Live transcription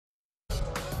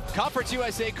Conference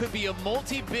USA could be a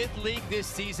multi-bid league this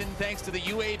season thanks to the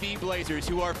UAB Blazers,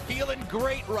 who are feeling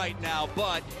great right now,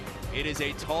 but it is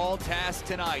a tall task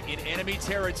tonight in enemy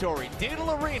territory. Diddle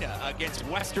Arena against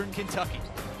Western Kentucky.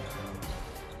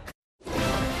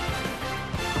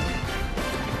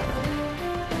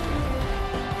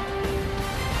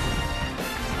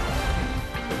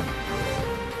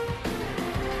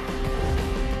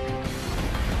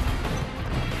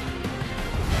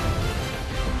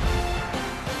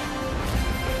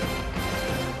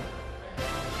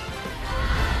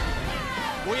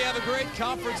 We have a great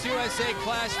Conference USA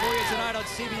clash for you tonight on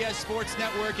CBS Sports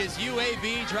Network as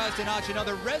UAB tries to notch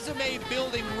another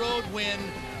resume-building road win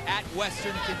at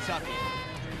Western Kentucky.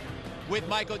 With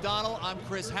Mike O'Donnell, I'm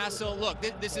Chris Hassel. Look,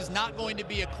 this is not going to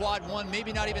be a quad one,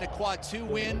 maybe not even a quad two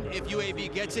win if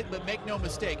UAB gets it, but make no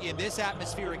mistake, in this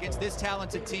atmosphere against this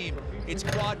talented team, it's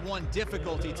quad one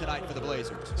difficulty tonight for the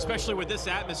Blazers. Especially with this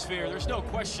atmosphere, there's no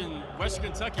question Western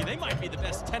Kentucky, they might be the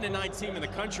best 10-9 team in the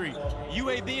country.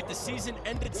 UAB, if the season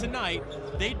ended tonight,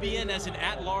 they'd be in as an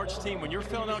at-large team. When you're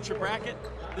filling out your bracket,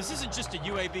 this isn't just a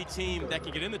UAB team that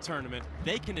can get in the tournament.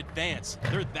 They can advance.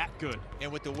 They're that good. And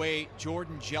with the way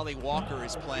Jordan Jelly Walker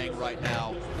is playing right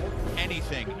now,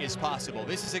 anything is possible.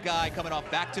 This is a guy coming off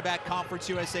back-to-back Conference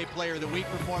USA Player of the Week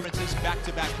performances,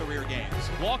 back-to-back career games.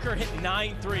 Walker hit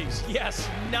 9 threes. Yes,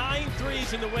 9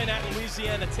 threes in the win at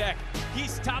Louisiana Tech.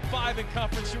 He's top 5 in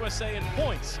Conference USA in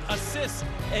points, assists,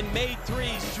 and made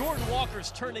threes. Jordan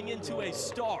Walker's turning into a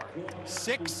star.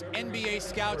 6 NBA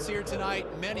scouts here tonight,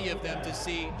 many of them to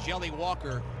see Jelly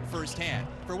Walker firsthand.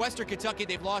 For Western Kentucky,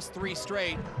 they've lost 3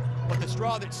 straight, but the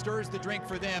straw that stirs the drink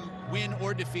for them, win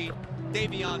or defeat,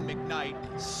 Davion McKnight,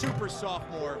 super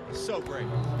sophomore, so great.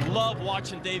 Love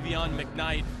watching Davion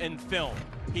McKnight in film.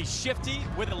 He's shifty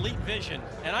with elite vision,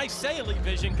 and I say elite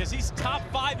vision because he's top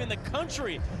 5 in the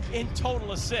country in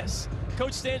total assists.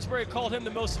 Coach Stansbury called him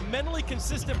the most mentally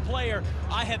consistent player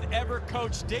I have ever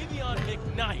coached. Davion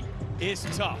McKnight is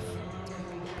tough.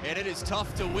 And it is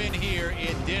tough to win here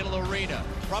in Diddle Arena.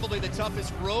 Probably the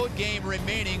toughest road game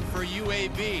remaining for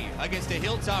UAB against a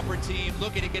Hilltopper team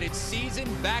looking to get its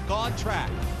season back on track.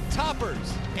 Toppers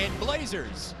and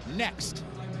Blazers next.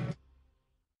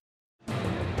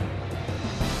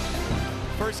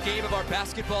 First game of our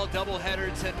basketball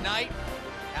doubleheader tonight.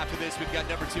 After this, we've got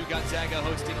number 2 Gonzaga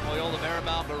hosting Loyola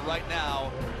Marymount, but right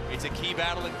now it's a key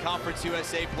battle in Conference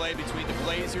USA play between the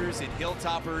Blazers and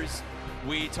Hilltoppers.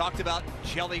 We talked about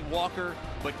Jelly Walker,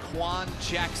 but Quan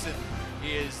Jackson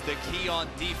is the key on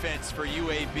defense for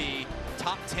UAB.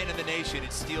 Top 10 in the nation in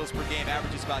steals per game,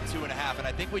 averages about 2.5. And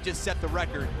I think we just set the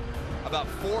record about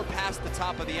 4 past the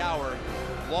top of the hour.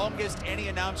 Longest any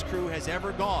announce crew has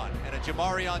ever gone in a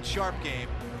Jamarion Sharp game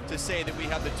to say that we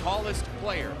have the tallest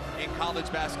player in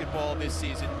college basketball this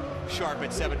season, Sharp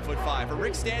at 7'5". For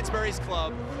Rick Stansbury's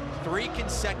club, 3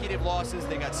 consecutive losses.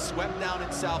 They got swept down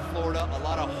in South Florida. A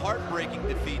lot of heartbreaking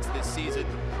defeats this season.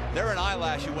 They're an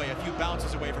eyelash away, a few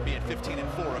bounces away from being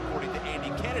 15-4, according to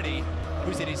Andy Kennedy,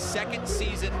 who's in his 2nd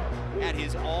season at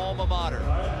his alma mater,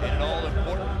 and an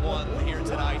all-important one here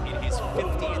tonight in his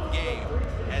 50th game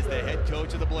as the head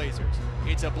coach of the Blazers.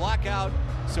 It's a blackout,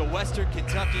 so Western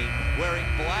Kentucky wearing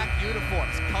black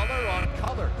uniforms, color on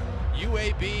color.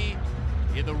 UAB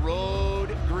in the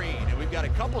road green, and we've got a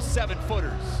couple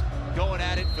 7-footers going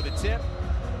at it for the tip.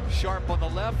 Sharp on the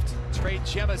left, Trey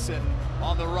Jemison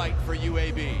on the right for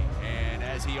UAB. And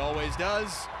as he always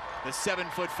does, the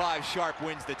 7'5" Sharp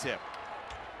wins the tip.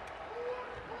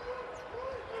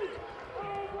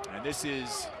 And this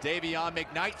is Davion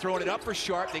McKnight throwing it up for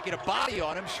Sharp. They get a body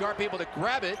on him. Sharp able to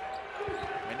grab it,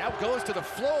 and now goes to the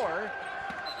floor.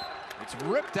 It's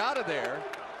ripped out of there.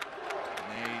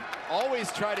 And they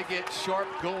always try to get Sharp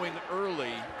going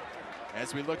early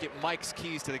as we look at Mike's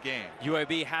keys to the game.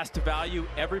 UAB has to value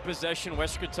every possession.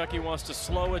 Western Kentucky wants to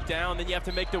slow it down. Then you have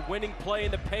to make the winning play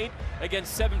in the paint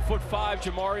against 7'5"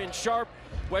 Jamarion Sharp.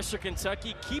 Western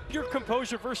Kentucky, keep your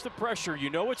composure versus the pressure. You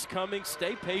know it's coming.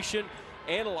 Stay patient,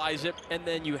 analyze it, and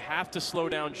then you have to slow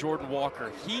down Jordan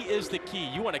Walker. He is the key.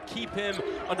 You want to keep him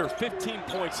under 15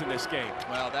 points in this game.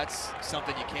 Well, that's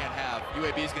something you can't have.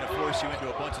 UAB is going to force you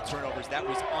into a bunch of turnovers. That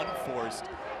was unforced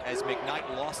as McKnight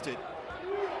lost it.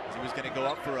 He was going to go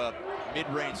up for a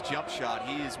mid-range jump shot.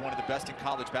 He is one of the best in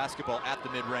college basketball at the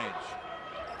mid-range.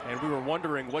 And we were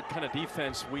wondering what kind of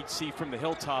defense we'd see from the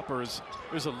Hilltoppers.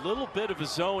 There's a little bit of a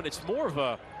zone. It's more of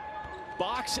a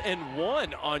box and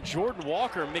one on Jordan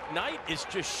Walker. McKnight is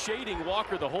just shading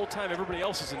Walker the whole time everybody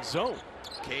else is in zone.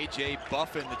 KJ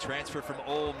Buffin, the transfer from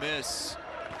Ole Miss,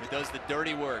 who does the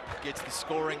dirty work, gets the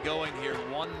scoring going here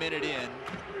 1 minute in.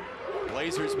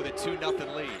 Blazers with a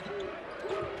 2-0 lead.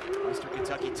 Western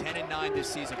Kentucky 10-9 this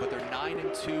season, but they're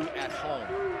 9-2 at home.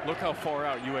 Look how far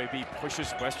out UAB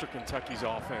pushes Western Kentucky's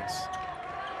offense.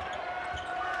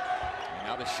 And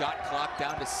now the shot clock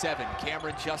down to 7.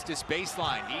 Cameron Justice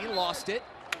baseline. He lost it.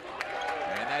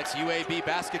 And that's UAB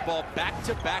basketball,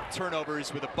 back-to-back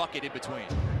turnovers with a bucket in between.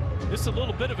 This is a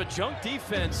little bit of a junk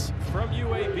defense from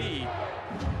UAB.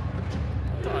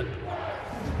 Thought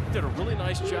did a really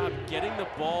nice job getting the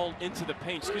ball into the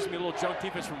paint. Excuse me, a little junk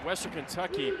defense from Western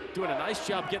Kentucky, doing a nice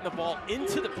job getting the ball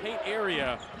into the paint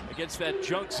area against that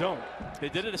junk zone. They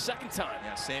did it a second time.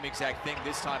 Yeah, same exact thing.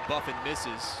 This time Buffin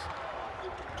misses.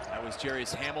 That was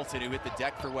Jarius Hamilton who hit the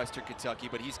deck for Western Kentucky,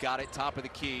 but he's got it top of the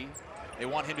key. They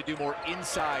want him to do more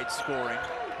inside scoring.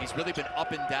 He's really been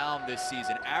up and down this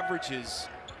season. Averages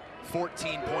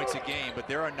 14 points a game, but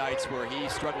there are nights where he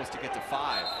struggles to get to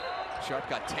 5. Sharp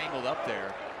got tangled up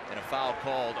there, and a foul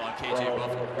called on KJ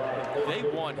Buffin. They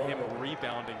want him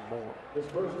rebounding more.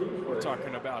 We're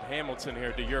talking about Hamilton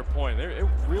here, to your point. They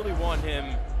really want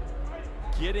him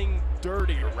getting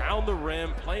dirty around the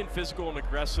rim, playing physical and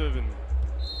aggressive. And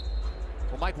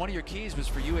well, Mike, one of your keys was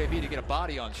for UAB to get a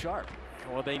body on Sharp.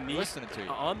 Well, they need, listening to you.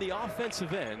 On the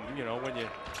offensive end, you know, when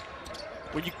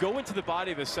you go into the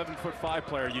body of a 7'5"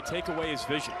 player, you take away his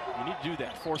vision. You need to do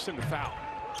that, force him to foul.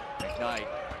 McKnight.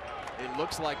 It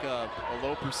looks like a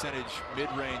low percentage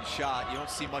mid-range shot. You don't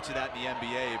see much of that in the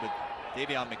NBA, but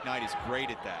Davion McKnight is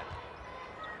great at that.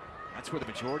 That's where the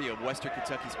majority of Western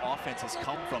Kentucky's offense has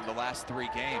come from the last 3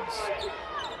 games.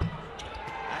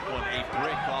 That one a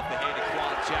brick off the hand of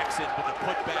Quan Jackson, but the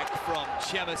putback from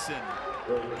Jemison.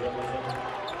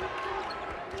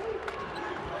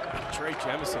 Trey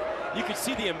Jemison. You can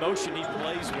see the emotion he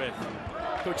plays with.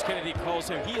 Coach Kennedy calls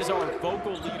him, he is our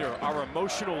vocal leader, our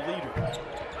emotional leader.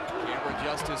 Cameron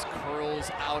Justice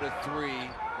curls out a 3.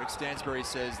 Rick Stansbury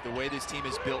says the way this team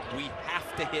is built, we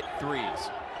have to hit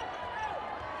 3s.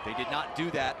 They did not do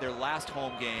that their last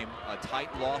home game, a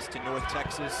tight loss to North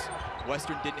Texas.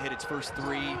 Western didn't hit its first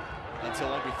 3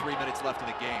 until under 3 minutes left in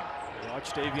the game.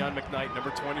 Watch Davion McKnight, number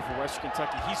 20 for Western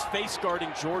Kentucky. He's face guarding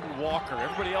Jordan Walker.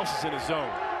 Everybody else is in his zone.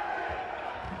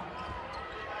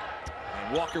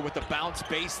 And Walker with the bounce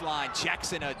baseline.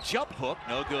 Jackson a jump hook,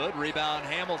 no good. Rebound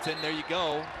Hamilton, there you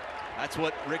go. That's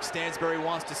what Rick Stansbury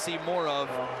wants to see more of.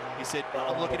 He said,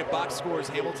 I'm looking at box scores.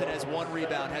 Hamilton has 1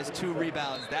 rebound, has 2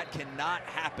 rebounds. That cannot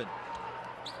happen.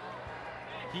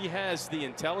 He has the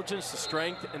intelligence, the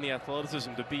strength, and the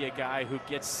athleticism to be a guy who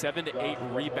gets 7 to 8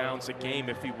 rebounds a game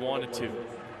if he wanted to.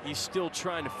 He's still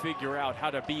trying to figure out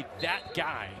how to be that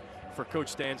guy for Coach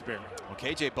Stansbury. Well,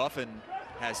 KJ Buffin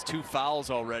has 2 fouls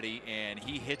already, and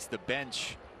he hits the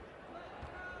bench.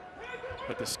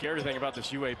 But the scary thing about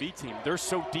this UAB team, they're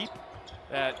so deep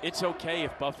that it's okay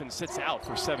if Buffin sits out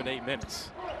for 7-8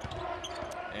 minutes.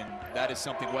 And that is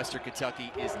something Western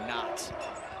Kentucky is not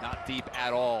deep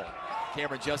at all.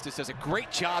 Cameron Justice does a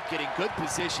great job getting good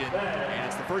position, and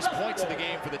it's the first points of the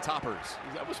game for the Toppers.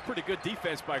 That was pretty good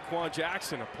defense by Quan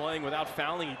Jackson, playing without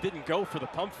fouling. He didn't go for the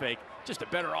pump fake. Just a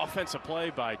better offensive play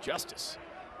by Justice.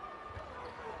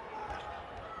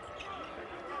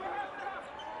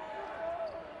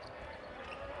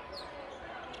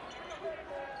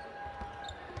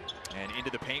 And into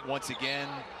the paint once again.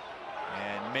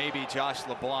 And maybe Josh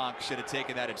LeBlanc should have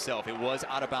taken that himself. It was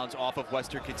out of bounds off of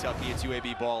Western Kentucky. It's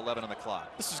UAB ball, 11 on the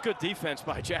clock. This is good defense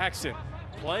by Jackson.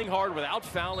 Playing hard without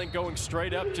fouling, going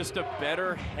straight up. Just a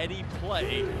better heady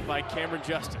play by Cameron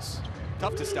Justice.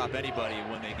 Tough to stop anybody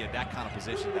when they get that kind of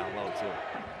position down low, too.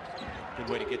 Good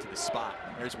way to get to the spot.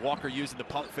 There's Walker using the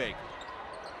pump fake.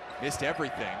 Missed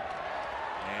everything.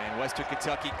 And Western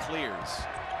Kentucky clears.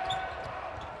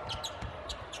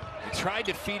 They tried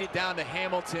to feed it down to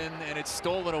Hamilton, and it's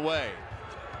stolen away.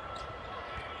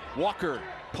 Walker,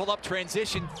 pull-up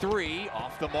transition 3,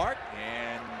 off the mark,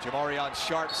 and Jamarion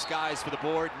Sharp skies for the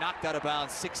board, knocked out of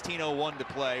bounds, 16:01 to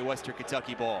play, Western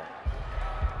Kentucky ball.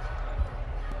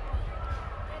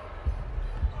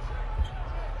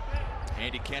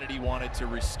 Andy Kennedy wanted to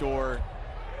restore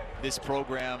this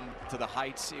program to the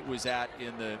heights it was at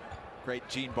in the great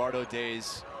Gene Bardo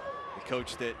days. The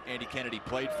coach that Andy Kennedy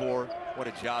played for, what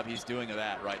a job he's doing of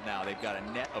that right now. They've got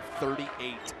a net of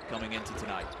 38 coming into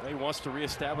tonight. He wants to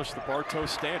reestablish the Bartow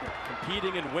standard,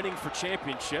 competing and winning for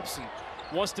championships, and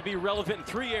wants to be relevant in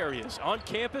 3 areas: on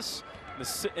campus,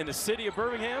 in the city of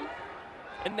Birmingham,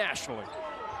 and nationally.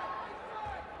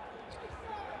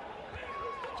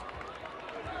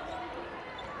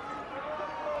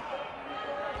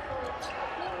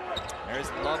 There's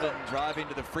Lovin driving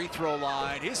to the free throw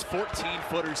line. His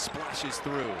 14-footer splashes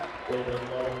through.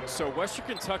 So Western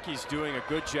Kentucky's doing a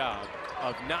good job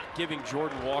of not giving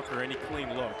Jordan Walker any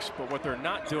clean looks. But what they're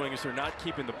not doing is they're not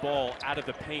keeping the ball out of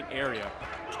the paint area.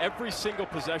 Every single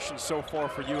possession so far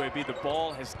for UAB, the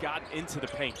ball has gotten into the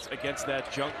paint against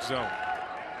that junk zone.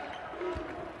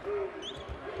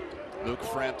 Luke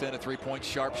Frampton, a three-point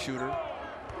sharpshooter.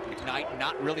 McKnight,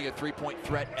 not really a three-point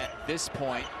threat at this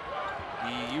point.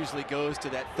 He usually goes to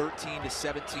that 13 to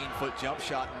 17-foot jump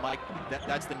shot. And Mike,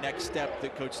 that's the next step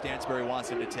that Coach Stansbury wants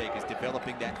him to take, is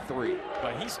developing that three.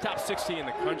 But he's top 60 in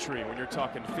the country when you're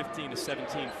talking 15 to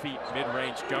 17 feet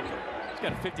mid-range jumper. He's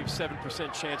got a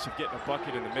 57% chance of getting a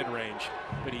bucket in the mid-range,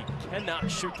 but he cannot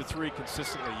shoot the three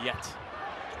consistently yet.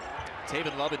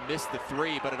 Taven Lovin missed the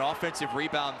three, but an offensive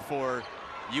rebound for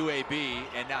UAB,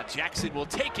 and now Jackson will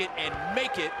take it and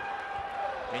make it.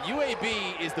 And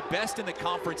UAB is the best in the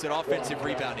conference at offensive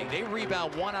rebounding. They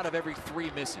rebound 1 out of every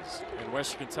 3 misses. And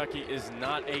Western Kentucky is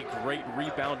not a great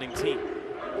rebounding team.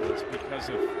 It's because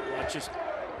of not just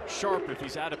Sharp if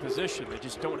he's out of position. They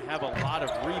just don't have a lot of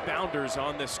rebounders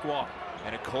on this squad.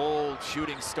 And a cold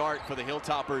shooting start for the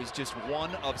Hilltoppers, just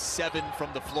 1 of 7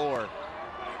 from the floor.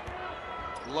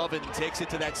 Lovin takes it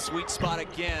to that sweet spot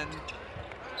again.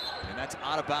 And that's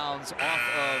out of bounds off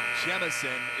of Jemison.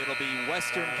 It'll be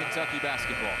Western Kentucky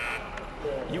basketball.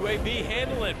 UAB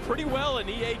handling it pretty well in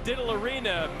EA Diddle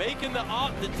Arena, making the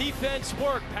defense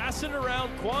work, passing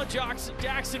around Quan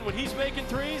Jackson when he's making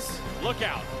threes. Look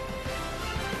out.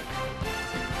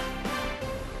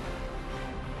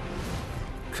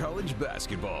 College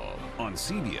basketball on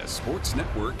CBS Sports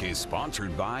Network is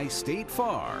sponsored by State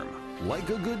Farm. Like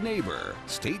a good neighbor,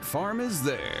 State Farm is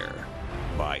there.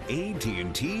 By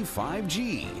AT&T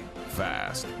 5G,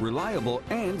 fast, reliable,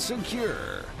 and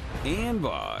secure. And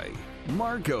by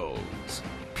Marco's,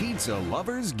 pizza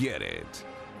lovers get it.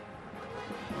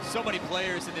 So many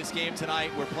players in this game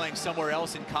tonight were playing somewhere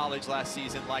else in college last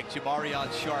season, like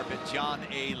Jamarion Sharp at John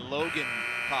A. Logan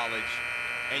College.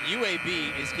 And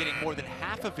UAB is getting more than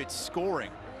half of its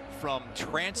scoring from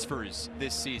transfers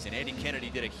this season. Andy Kennedy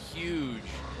did a huge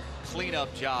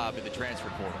cleanup job in the transfer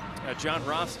portal. John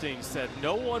Rothstein said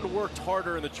no one worked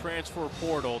harder in the transfer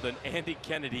portal than Andy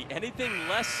Kennedy. Anything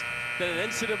less than an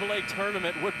NCAA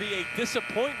tournament would be a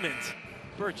disappointment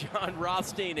for John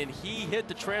Rothstein, and he hit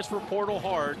the transfer portal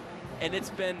hard, and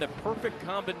it's been the perfect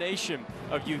combination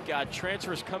of you've got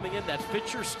transfers coming in that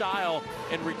fit your style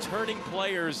and returning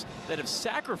players that have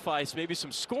sacrificed maybe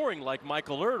some scoring like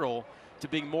Michael Ertl to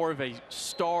being more of a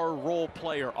star role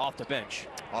player off the bench.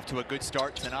 Off to a good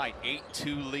start tonight.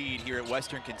 8-2 lead here at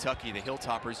Western Kentucky. The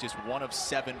Hilltoppers just 1 of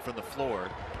 7 from the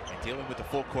floor and dealing with the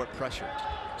full court pressure.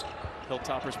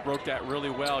 Hilltoppers broke that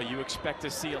really well. You expect to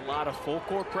see a lot of full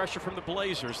court pressure from the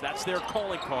Blazers. That's their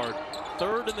calling card.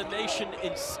 3rd in the nation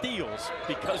in steals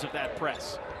because of that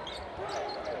press.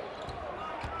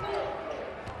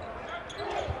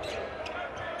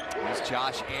 There's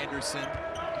Josh Anderson.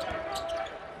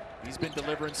 He's been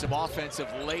delivering some offense of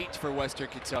late for Western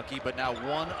Kentucky, but now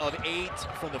 1 of 8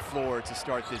 from the floor to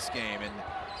start this game. And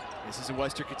this is a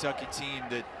Western Kentucky team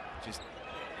that just,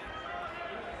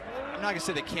 I'm not gonna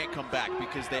say they can't come back,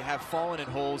 because they have fallen in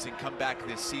holes and come back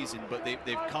this season, but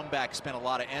they've come back, spent a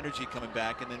lot of energy coming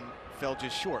back, and then fell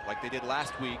just short like they did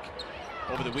last week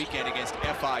over the weekend against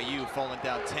FIU, falling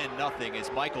down 10-0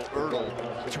 as Michael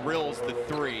Ertl drills the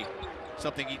 3,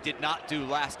 something he did not do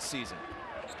last season.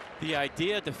 The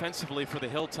idea defensively for the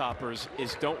Hilltoppers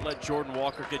is don't let Jordan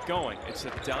Walker get going. It's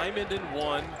a diamond in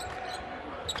 1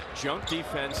 junk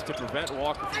defense to prevent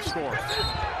Walker from scoring.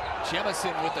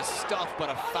 Jemison with the stuff,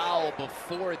 but a foul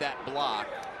before that block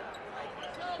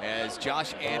as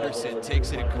Josh Anderson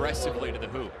takes it aggressively to the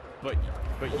hoop. But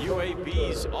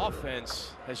UAB's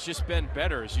offense has just been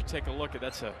better as you take a look at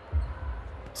that's a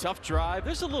tough drive.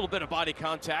 There's a little bit of body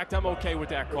contact. I'm okay with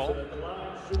that call.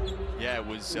 Yeah, it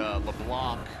was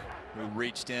LeBlanc who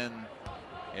reached in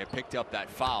and picked up that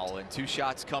foul. And 2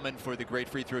 shots coming for the great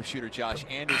free throw shooter Josh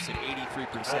Anderson,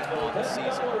 83% on the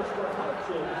season.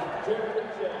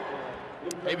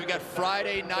 Hey, we got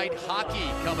Friday night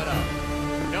hockey coming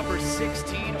up. Number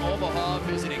 16 Omaha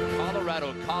visiting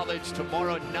Colorado College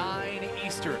tomorrow, 9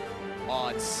 Eastern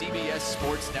on CBS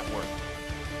Sports Network.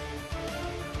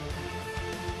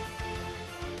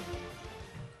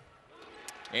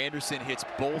 Anderson hits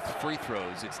both free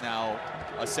throws. It's now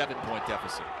a 7-point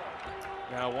deficit.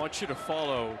 Now I want you to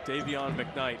follow Davion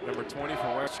McKnight, number 20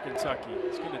 for Western Kentucky.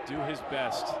 He's going to do his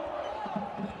best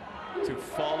to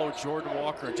follow Jordan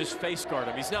Walker and just face guard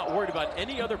him. He's not worried about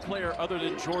any other player other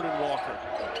than Jordan Walker.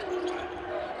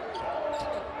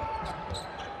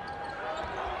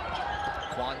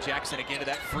 Quan Jackson again to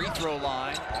that free throw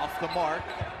line, off the mark.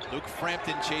 Luke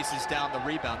Frampton chases down the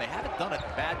rebound. They haven't done a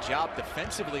bad job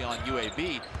defensively on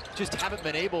UAB, just haven't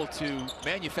been able to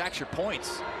manufacture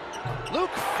points. Luke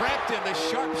Frampton, the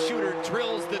sharpshooter,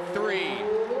 drills the three.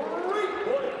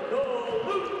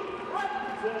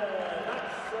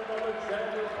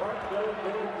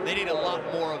 They need a lot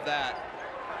more of that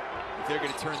if they're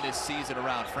going to turn this season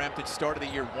around. Frampton started the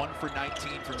year 1 for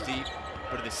 19 from deep,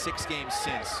 but in the 6 games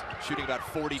since, shooting about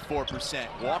 44%.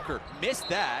 Walker missed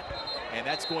that, and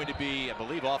that's going to be, I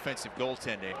believe, offensive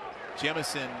goaltending.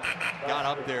 Jemison got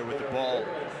up there with the ball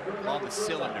on the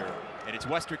cylinder, and it's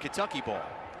Western Kentucky ball.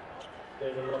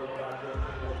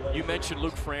 You mentioned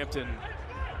Luke Frampton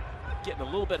getting a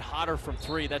little bit hotter from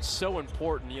 3. That's so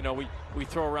important. You know, we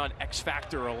throw around X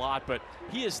factor a lot, but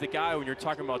he is the guy when you're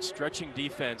talking about stretching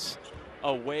defense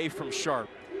away from Sharp.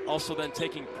 Also then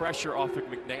taking pressure off of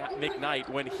McKnight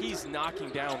when he's knocking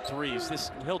down 3s.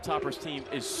 This Hilltoppers team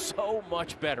is so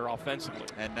much better offensively.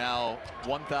 And now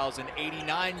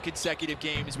 1,089 consecutive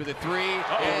games with a 3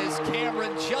 as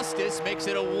Cameron Justice makes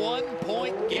it a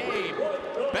 1-point game.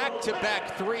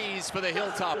 Back-to-back 3s for the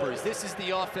Hilltoppers. This is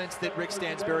the offense that Rick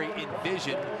Stansbury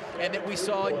envisioned and that we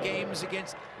saw in games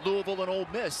against Louisville and Ole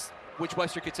Miss, which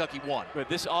Western Kentucky won. But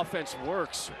this offense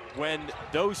works when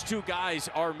those 2 guys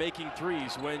are making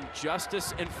 3s. When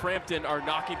Justice and Frampton are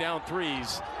knocking down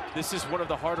 3s, this is one of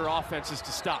the harder offenses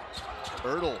to stop.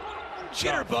 Ertl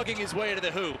jitterbugging his way to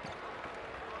the hoop.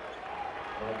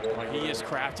 Well, he is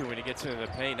crafty when he gets into the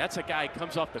paint. That's a guy who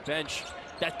comes off the bench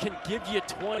that can give you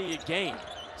 20 a game.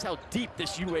 That's how deep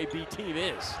this UAB team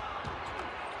is.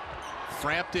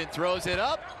 Frampton throws it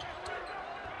up.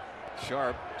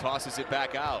 Sharp tosses it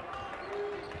back out.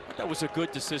 That was a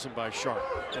good decision by Sharp,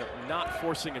 not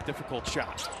forcing a difficult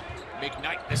shot.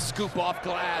 McKnight, the scoop off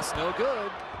glass, no good.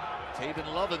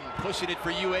 Taven Lovin pushing it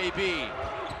for UAB.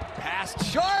 Past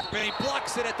Sharp, and he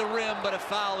blocks it at the rim, but a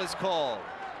foul is called.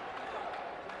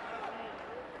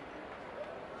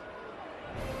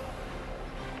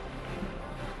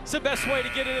 It's the best way to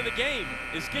get into the game,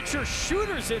 is get your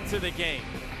shooters into the game.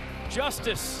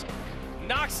 Justice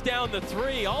knocks down the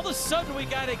 3. All of a sudden we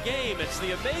got a game. It's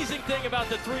the amazing thing about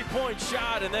the 3-point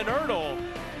shot, and then Ertl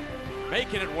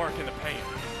making it work in the paint.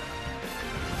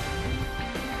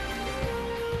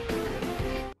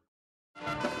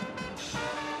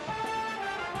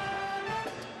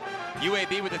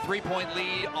 UAB with a 3-point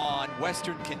lead on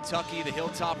Western Kentucky. The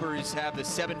Hilltoppers have the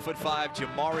 7'5"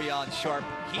 Jamarion Sharp.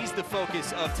 He's the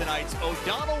focus of tonight's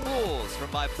O'Donnell rules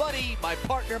from my buddy, my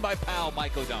partner, my pal,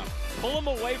 Mike O'Donnell. Pull him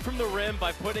away from the rim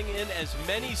by putting in as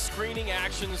many screening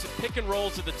actions, pick and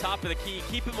rolls at the top of the key.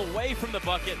 Keep him away from the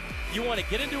bucket. You want to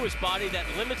get into his body. That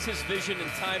limits his vision and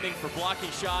timing for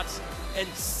blocking shots. And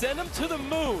send him to the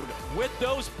moon with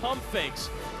those pump fakes.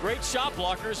 Great shot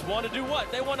blockers want to do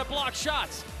what? They want to block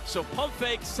shots. So pump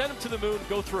fake, send him to the moon,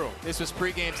 go through. This was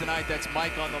pregame tonight. That's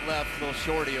Mike on the left, little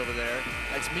shorty over there.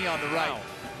 That's me on the right. Wow.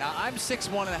 Now I'm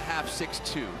 6'1.5",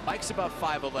 6'2". Mike's about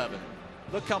 5'11".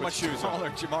 Look how much smaller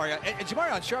Jamarion. And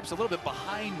Jamarion Sharp's a little bit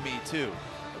behind me too.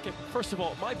 Okay, first of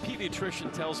all, my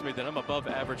pediatrician tells me that I'm above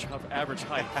average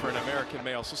height for an American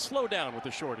male. So slow down with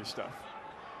the shorty stuff.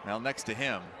 Well, next to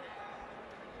him,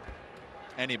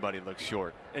 anybody looks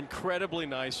short. Incredibly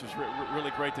nice. It was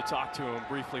really great to talk to him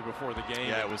briefly before the game.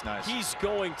 Yeah, it was nice. He's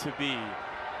going to be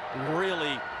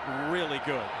really, really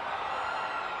good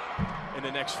in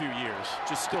the next few years.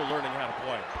 Just still learning how to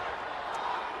play.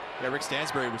 Yeah, Rick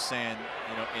Stansbury was saying,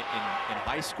 you know, in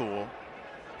high school,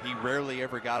 he rarely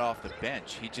ever got off the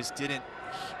bench. He just didn't.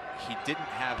 He didn't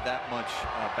have that much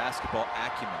basketball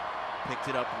acumen. Picked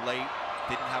it up late.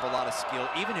 Didn't have a lot of skill.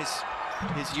 Even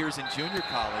his years in junior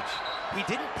college, he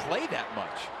didn't play that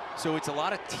much. So it's a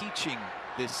lot of teaching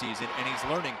this season, and he's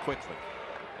learning quickly.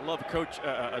 I love Coach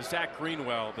Zach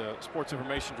Greenwell, the sports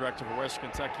information director for Western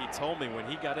Kentucky, told me when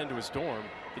he got into his dorm,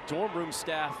 the dorm room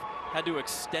staff had to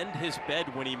extend his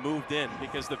bed when he moved in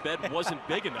because the bed wasn't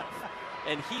big enough.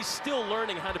 And he's still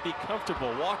learning how to be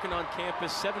comfortable walking on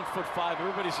campus, 7'5".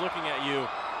 Everybody's looking at you,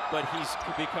 but he's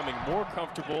becoming more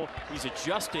comfortable. He's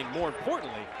adjusting. More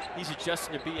importantly, he's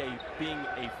adjusting to being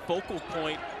a focal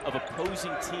point of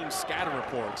opposing team scatter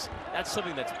reports. That's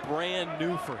something that's brand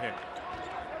new for him.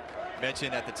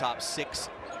 Mentioned at the top 6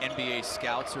 NBA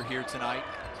scouts are here tonight.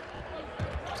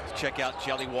 Check out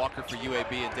Jelly Walker for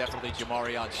UAB and definitely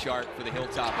Jamarion Sharp for the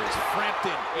Hilltoppers.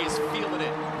 Frampton is feeling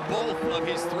it. Both of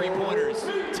his 3-pointers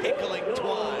tickling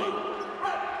twine.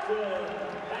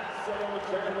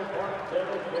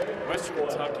 Western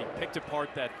Kentucky picked apart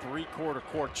that 3-quarter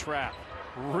court trap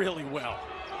really well.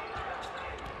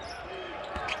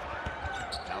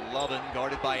 Now Lovin,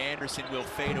 guarded by Anderson, will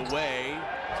fade away.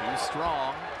 Too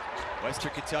strong.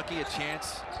 Western Kentucky a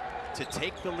chance to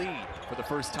take the lead for the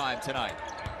first time tonight.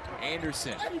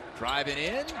 Anderson driving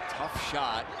in, tough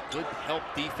shot, good help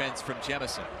defense from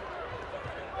Jemison.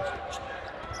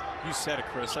 You said it,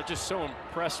 Chris. I'm just so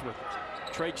impressed with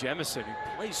Trey Jemison. He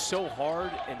plays so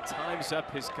hard and times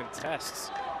up his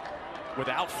contests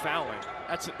without fouling.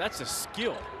 That's a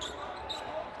skill.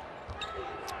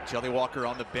 Jelly Walker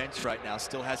on the bench right now,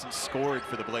 still hasn't scored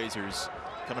for the Blazers.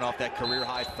 Coming off that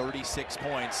career-high 36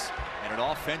 points. And an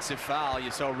offensive foul.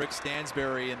 You saw Rick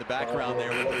Stansberry in the background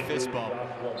there with the fist bump.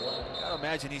 I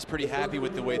imagine he's pretty happy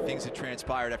with the way things have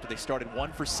transpired after they started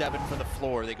 1 for 7 from the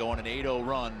floor. They go on an 8-0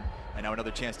 run, and now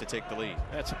another chance to take the lead.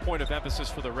 That's a point of emphasis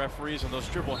for the referees on those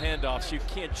dribble handoffs. You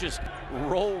can't just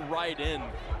roll right in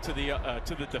to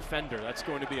the defender. That's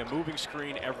going to be a moving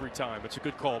screen every time. It's a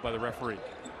good call by the referee.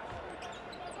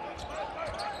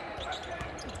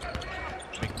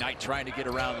 McKnight trying to get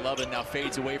around Lovin, now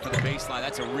fades away from the baseline.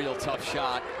 That's a real tough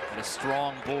shot and a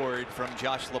strong board from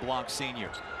Josh LeBlanc Sr.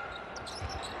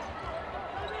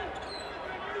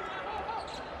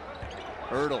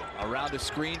 Ertl around the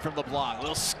screen from LeBlanc.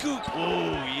 Little scoop.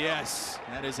 Oh, yes.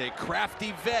 That is a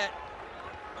crafty vet.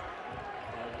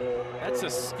 That's a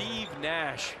Steve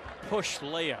Nash push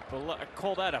layup. I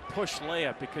call that a push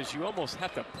layup because you almost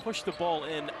have to push the ball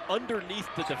in underneath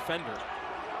the defender.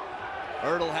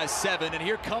 Ertl has 7, and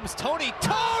here comes Tony.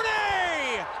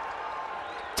 Tony!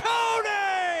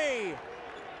 Tony!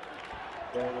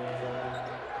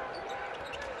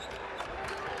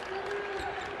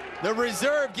 The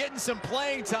reserve getting some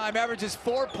playing time, averages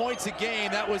 4 points a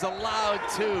game. That was allowed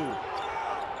 2.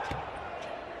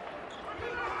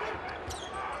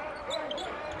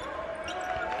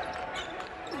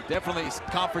 Definitely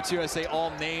Conference USA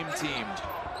all-name team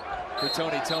for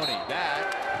Tony.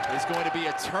 That is going to be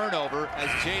a turnover as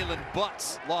Jalen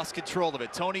Butts lost control of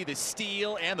it. Tony, the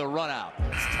steal and the run out.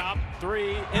 It's top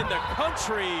 3 in the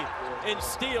country in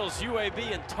steals,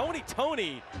 UAB, and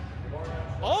Tony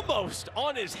almost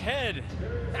on his head.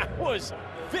 That was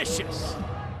vicious.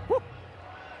 Woo.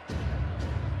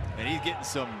 And he's getting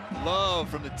some love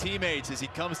from the teammates as he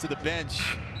comes to the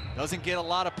bench. Doesn't get a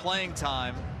lot of playing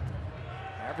time.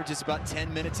 Averages about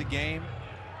 10 minutes a game.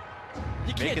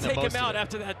 You can't take him out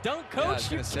after that dunk,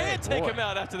 Coach. You can't take him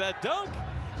out after that dunk.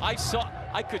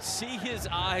 I could see his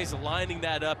eyes lining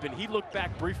that up, and he looked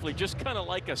back briefly, just kind of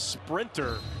like a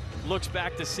sprinter looks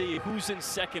back to see who's in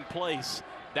second place.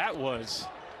 That was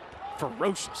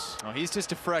ferocious. Well, he's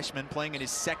just a freshman playing in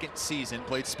his 2nd season,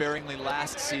 played sparingly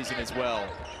last season as well.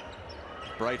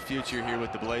 Bright future here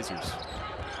with the Blazers.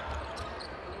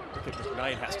 I think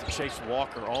McKnight has to chase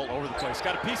Walker all over the place.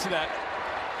 Got a piece of that.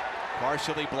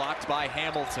 Partially blocked by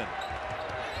Hamilton.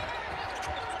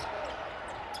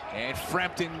 And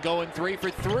Frampton going 3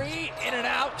 for 3, in and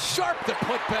out. Sharp the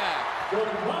putback.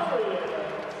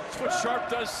 That's what Sharp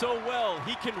does so well.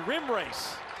 He can rim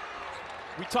race.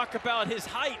 We talk about his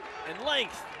height and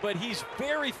length, but he's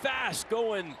very fast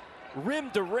going rim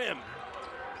to rim.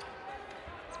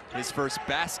 His first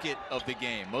basket of the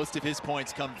game. Most of his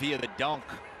points come via the dunk.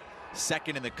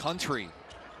 2nd in the country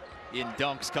in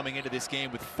dunks coming into this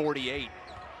game with 48.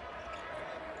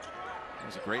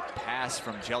 There's a great pass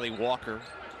from Jelly Walker.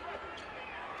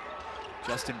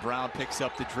 Justin Brown picks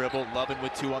up the dribble. Lovin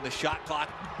with 2 on the shot clock.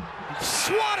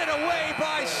 Swatted away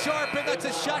by Sharp, and that's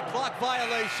a shot clock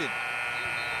violation.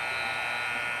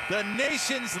 The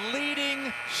nation's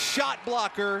leading shot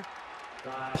blocker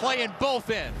playing both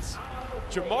ends.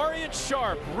 Jamarian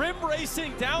Sharp rim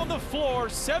racing down the floor,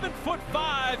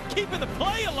 7'5", keeping the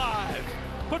play alive.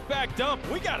 Put back dump,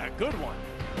 we got a good one.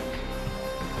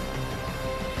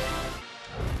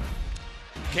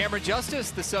 Cameron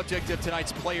Justice, the subject of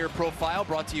tonight's player profile,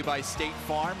 brought to you by State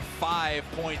Farm. 5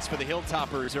 points for the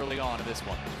Hilltoppers early on in this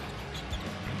one.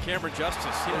 Cameron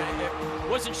Justice,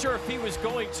 wasn't sure if he was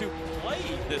going to play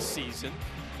this season.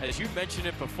 As you mentioned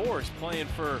it before, he's playing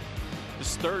for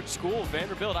his 3rd school,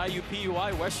 Vanderbilt,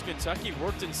 IUPUI, Western Kentucky,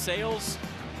 worked in sales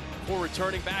before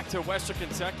returning back to Western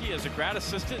Kentucky as a grad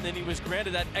assistant, and then he was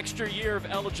granted that extra year of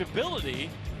eligibility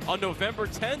on November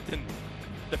 10th, and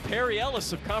the Perry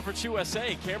Ellis of Conference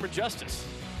USA, Cameron Justice.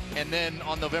 And then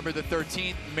on November the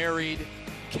 13th, married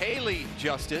Kaylee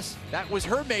Justice. That was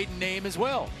her maiden name as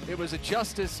well. It was a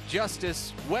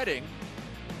Justice wedding.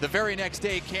 The very next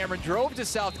day, Cameron drove to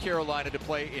South Carolina to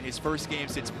play in his first game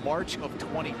since March of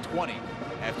 2020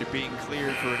 after being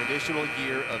cleared for an additional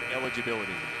year of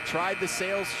eligibility. Tried the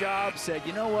sales job, said,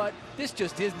 you know what, this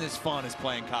just isn't as fun as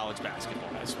playing college basketball.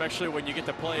 Especially when you get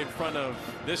to play in front of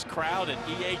this crowd at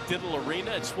EA Diddle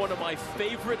Arena. It's one of my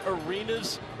favorite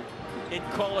arenas in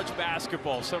college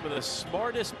basketball. Some of the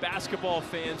smartest basketball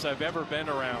fans I've ever been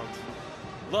around.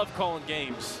 Love calling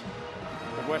games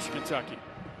of Western Kentucky.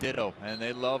 Ditto, and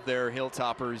they love their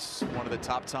Hilltoppers, one of the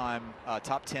top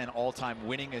 10 all-time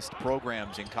winningest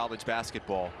programs in college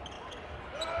basketball.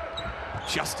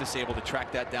 Justice able to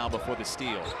track that down before the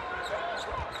steal.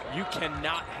 You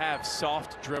cannot have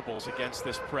soft dribbles against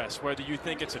this press, whether you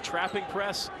think it's a trapping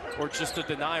press or just a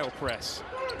denial press.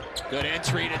 Good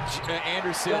entry to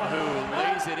Anderson, who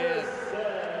lays it in.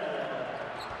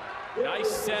 Nice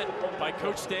set by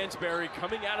Coach Stansberry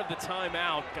coming out of the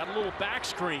timeout. Got a little back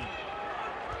screen.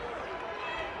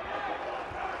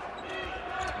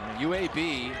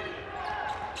 UAB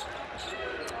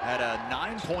had a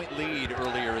 9-point lead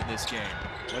earlier in this game.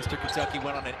 Western Kentucky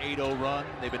went on an 8-0 run.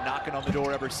 They've been knocking on the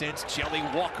door ever since. Jelly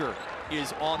Walker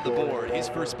is on the board. His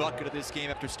first bucket of this game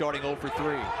after starting 0 for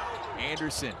 3.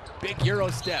 Anderson, big Euro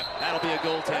step. That'll be a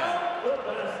goaltend.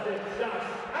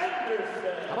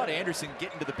 How about Anderson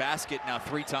getting to the basket now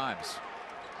 3 times?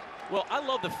 Well, I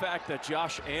love the fact that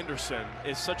Josh Anderson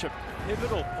is such a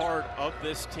pivotal part of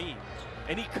this team.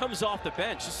 And he comes off the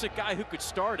bench. This is a guy who could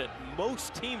start at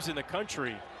most teams in the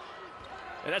country.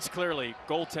 And that's clearly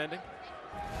goaltending.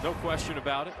 No question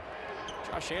about it.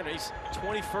 Josh Anderson, he's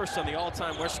 21st on the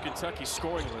all-time Western Kentucky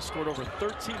scoring list. Scored over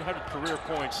 1,300 career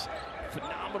points.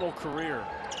 Phenomenal career.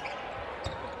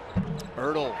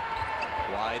 Ertl,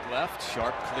 wide left.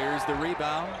 Sharp clears the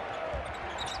rebound.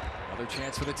 Another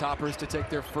chance for the Toppers to take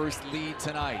their first lead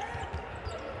tonight.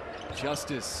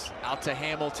 Justice out to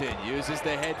Hamilton, uses the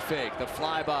head fake, the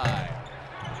flyby.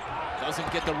 Doesn't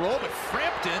get the roll, but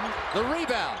Frampton, the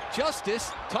rebound.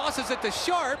 Justice tosses it to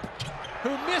Sharp, who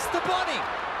missed the bunny.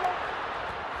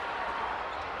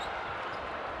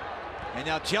 And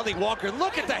now Jelly Walker,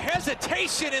 look at the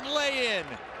hesitation and lay-in.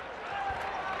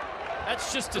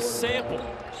 That's just a sample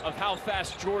of how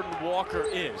fast Jordan Walker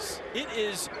is. It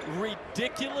is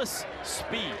ridiculous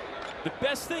speed. The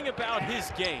best thing about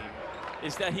his game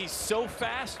is that he's so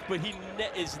fast, but he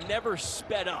is never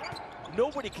sped up.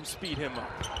 Nobody can speed him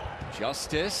up.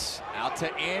 Justice out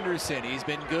to Anderson. He's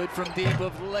been good from deep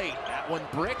of late. That one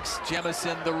bricks.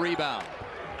 Jemison the rebound.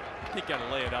 He got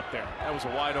to lay it up there. That was a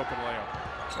wide open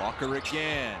layup. Walker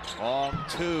again. Long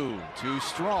two. Too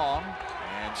strong.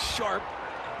 And Sharp,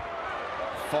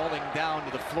 falling down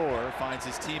to the floor, finds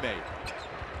his teammate.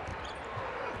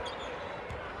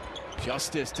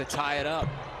 Justice to tie it up.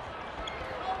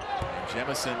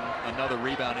 Jemison, another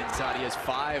rebound inside. He has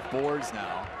 5 boards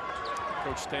now.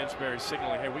 Coach Stansberry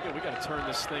signaling, hey, we got to turn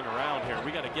this thing around here.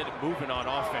 We got to get it moving on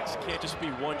offense. It can't just be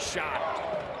one shot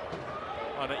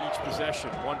on each possession,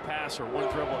 one pass or one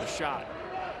dribble and a shot.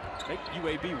 Make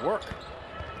UAB work.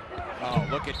 Oh,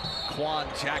 look at Quan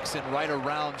Jackson right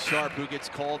around Sharp, who gets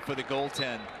called for the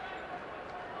goaltend.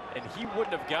 And he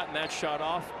wouldn't have gotten that shot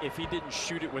off if he didn't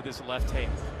shoot it with his left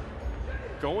hand.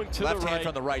 Going to left the right, hand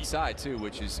from the right side too,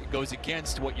 which goes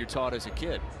against what you're taught as a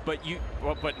kid. But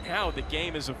now the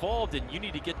game has evolved, and you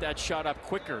need to get that shot up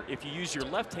quicker. If you use your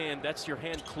left hand, that's your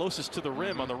hand closest to the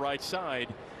rim on the right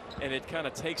side, and it kind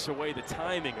of takes away the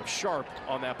timing of Sharp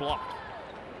on that block.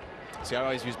 See, I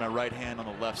always use my right hand on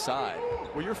the left side.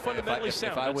 Well, you're fundamentally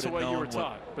sound. That's the way you were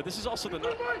taught. What... But this is also not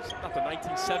the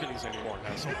 1970s anymore,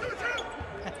 Hassel.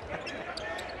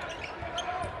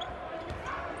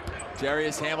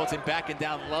 Darius Hamilton backing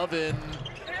down Lovin.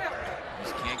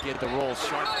 Just can't get the roll.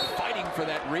 Sharp fighting for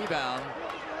that rebound.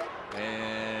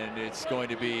 And it's going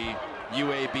to be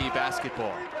UAB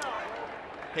basketball.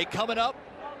 Hey, coming up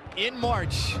in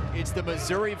March, it's the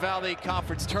Missouri Valley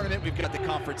Conference Tournament. We've got the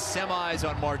conference semis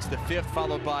on March the 5th,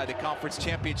 followed by the conference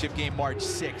championship game March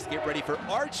 6th. Get ready for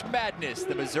Arch Madness,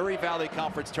 the Missouri Valley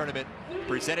Conference Tournament,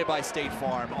 presented by State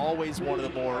Farm. Always one of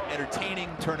the more entertaining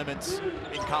tournaments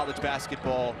in college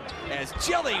basketball, as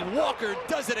Jelly Walker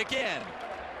does it again.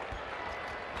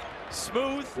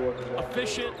 Smooth,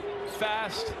 efficient,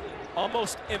 fast,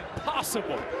 almost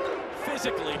impossible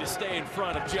physically to stay in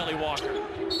front of Jelly Walker.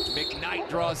 McKnight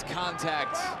draws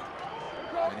contact,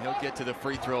 and he'll get to the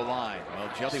free throw line. Well,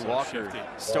 Jelly Walker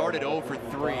started 0 for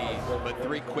 3, but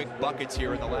 3 quick buckets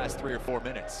here in the last 3 or 4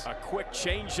 minutes. A quick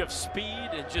change of speed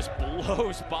and just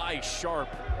blows by Sharp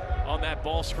on that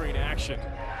ball screen action.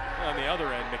 On the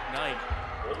other end,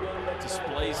 McKnight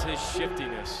displays his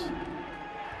shiftiness.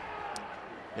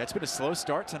 Yeah, it's been a slow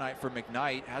start tonight for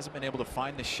McKnight. Hasn't been able to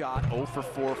find the shot. 0 for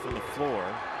 4 from the floor.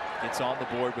 Gets on the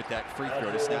board with that free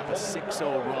throw to snap a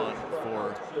 6-0 run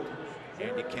for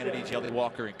Andy Kennedy, Jelly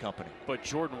Walker and company. But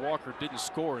Jordan Walker didn't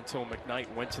score until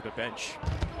McKnight went to the bench.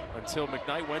 Until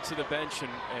McKnight went to the bench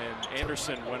and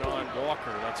Anderson went on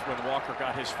Walker. That's when Walker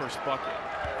got his first bucket.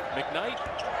 McKnight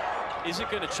isn't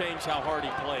going to change how hard he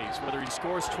plays, whether he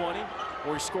scores 20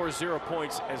 or he scores 0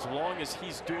 points, as long as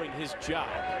he's doing his job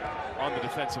on the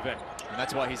defensive end. And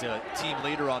that's why he's a team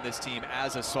leader on this team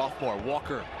as a sophomore.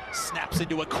 Walker snaps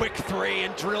into a quick three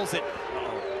and drills it.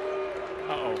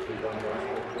 Uh-oh.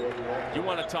 You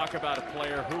want to talk about a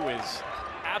player who is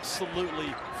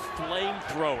absolutely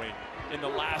flame-throwing in the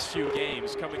last few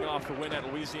games, coming off the win at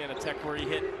Louisiana Tech where he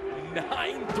hit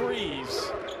 9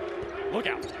 threes. Look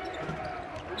out.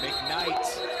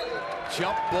 McKnight,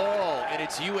 jump ball, and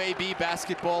it's UAB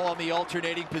basketball on the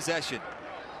alternating possession.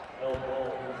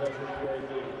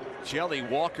 Jelly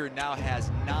Walker now has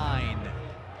 9.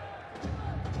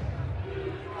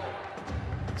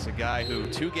 It's a guy who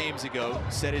 2 games ago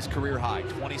set his career high,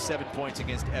 27 points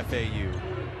against FAU.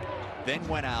 Then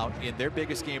went out in their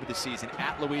biggest game of the season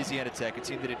at Louisiana Tech, a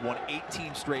team that had won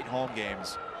 18 straight home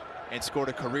games, and scored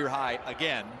a career high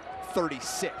again,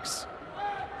 36.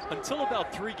 Until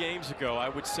about 3 games ago, I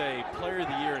would say player of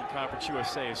the year in Conference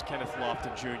USA is Kenneth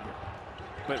Lofton Jr.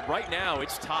 But right now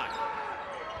it's tied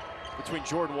between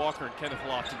Jordan Walker and Kenneth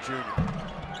Lofton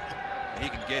Jr. He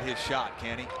can get his shot,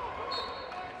 can he?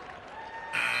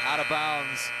 Out of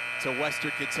bounds to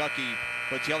Western Kentucky,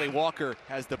 but Jelly Walker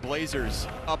has the Blazers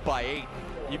up by 8.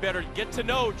 You better get to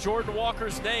know Jordan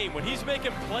Walker's name when he's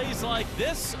making plays like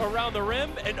this around the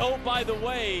rim. And oh, by the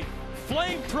way,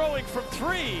 flame throwing from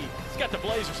 3. He's got the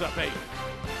Blazers up 8.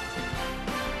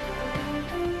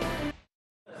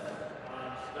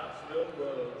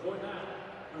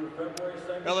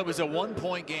 Well, it was a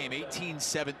 1-point game,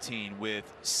 18-17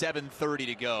 with 7:30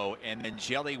 to go, and then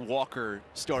Jelly Walker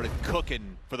started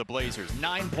cooking for the Blazers.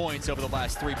 9 points over the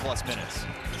last 3+ minutes.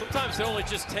 Sometimes it only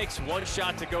just takes 1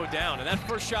 shot to go down, and that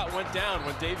first shot went down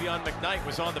when Davion McKnight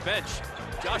was on the bench.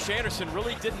 Josh Anderson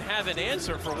really didn't have an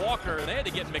answer for Walker, and they had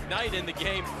to get McKnight in the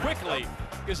game quickly,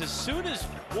 because as soon as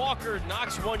Walker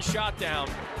knocks 1 shot down,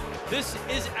 this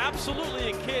is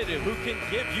absolutely a kid who can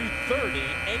give you 30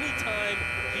 anytime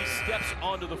he steps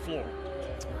onto the floor.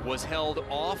 Was held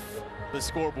off the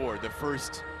scoreboard the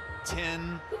first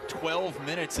 10-12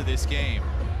 minutes of this game,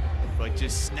 but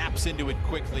just snaps into it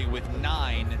quickly with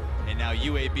 9, and now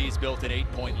UAB's built an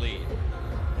 8-point lead.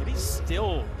 And he's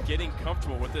still getting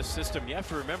comfortable with this system. You have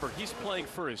to remember, he's playing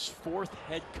for his 4th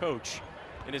head coach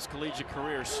in his collegiate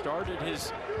career. Started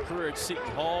his career at Seton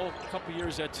Hall, a couple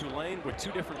years at Tulane with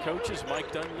 2 different coaches,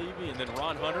 Mike Dunleavy and then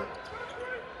Ron Hunter.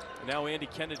 And now Andy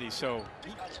Kennedy, so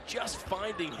he's just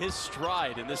finding his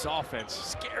stride in this offense.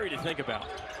 Scary to think about.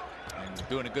 And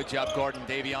doing a good job guarding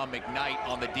Davion McKnight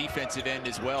on the defensive end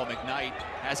as well. McKnight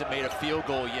hasn't made a field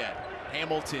goal yet.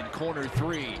 Hamilton, corner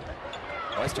 3.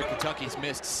 Western Kentucky's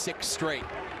missed 6 straight.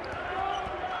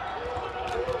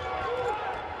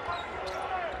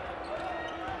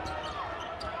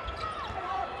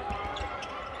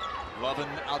 Lovin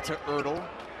out to Ertl.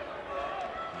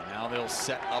 And now they'll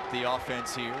set up the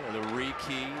offense here, or the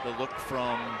re-key, the look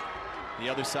from the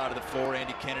other side of the floor.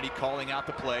 Andy Kennedy calling out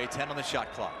the play, 10 on the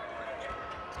shot clock.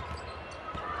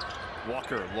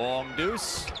 Walker, long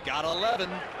deuce, got 11.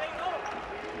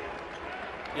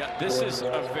 Yeah, this is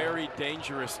a very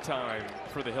dangerous time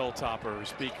for the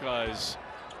Hilltoppers, because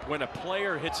when a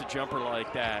player hits a jumper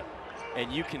like that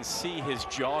and you can see his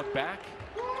jog back,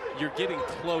 you're getting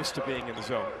close to being in the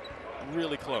zone.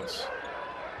 Really close.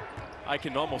 I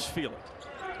can almost feel it.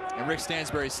 And Rick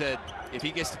Stansbury said, if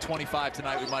he gets to 25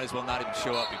 tonight, we might as well not even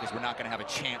show up, because we're not going to have a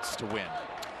chance to win.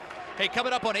 Hey,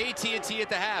 coming up on AT&T at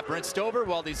the half, Brent Stover,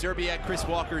 Waldy Zerbiak, Chris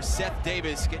Walker, Seth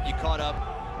Davis getting you caught up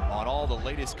on all the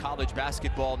latest college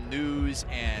basketball news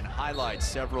and highlights.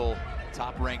 Several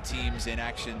top-ranked teams in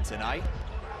action tonight.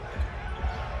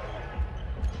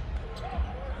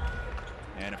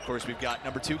 And of course, we've got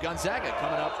number 2 Gonzaga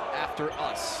coming up after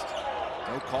us.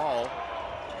 No call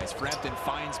as Frampton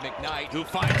finds McKnight, who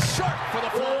finds Sharp for the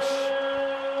flush.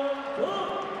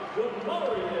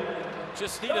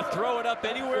 Just need to throw it up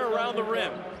anywhere around the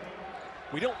rim.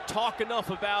 We don't talk enough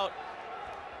about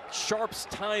Sharp's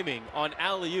timing on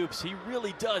alley-oops. He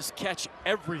really does catch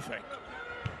everything.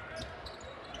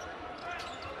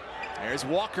 There's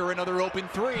Walker, another open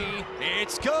 3.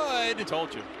 It's good. I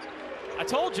told you. I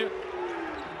told you.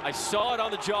 I saw it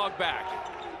on the jog back.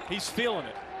 He's feeling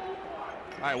it.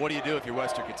 All right, what do you do if you're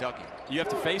Western Kentucky? You have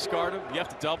to face guard him. You have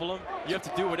to double him. You have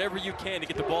to do whatever you can to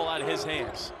get the ball out of his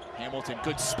hands. Hamilton,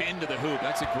 good spin to the hoop.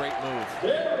 That's a great move.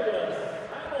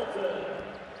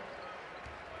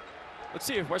 Let's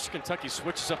see if Western Kentucky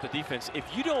switches up the defense. If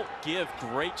you don't give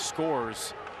great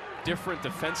scorers different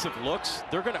defensive looks,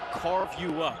 they're going to carve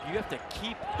you up. You have to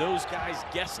keep those guys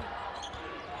guessing.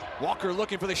 Walker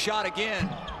looking for the shot again.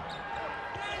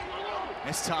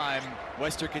 This time,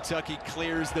 Western Kentucky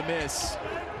clears the miss.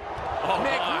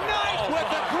 McKnight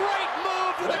with a great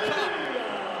move to the cup.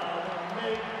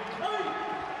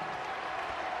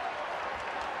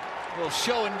 A little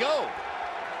show and go.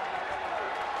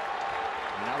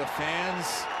 And now the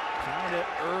fans trying to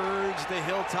urge the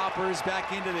Hilltoppers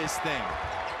back into this thing.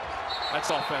 That's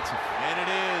offensive. And it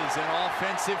is an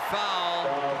offensive foul.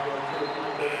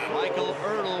 Michael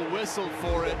Ertl whistled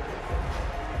for it.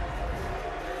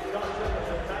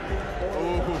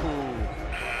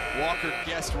 Ooh, Walker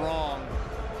guessed wrong.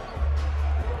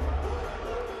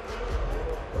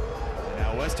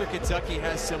 Now Western Kentucky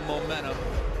has some momentum.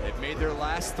 They've made their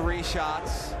last 3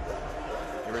 shots.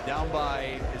 They were down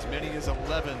by as many as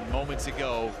 11 moments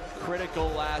ago. Critical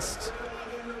last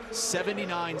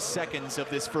 79 seconds of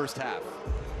this first half.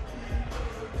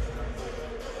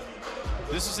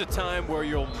 This is a time where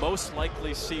you'll most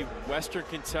likely see Western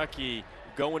Kentucky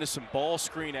go into some ball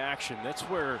screen action. That's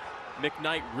where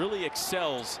McKnight really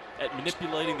excels at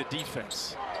manipulating the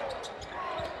defense.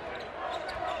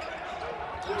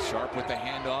 Sharp with the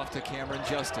handoff to Cameron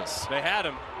Justice. They had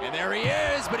him. And there he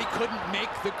is, but he couldn't make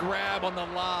the grab on the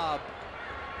lob.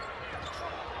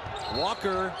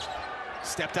 Walker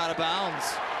stepped out of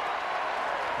bounds.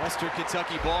 Western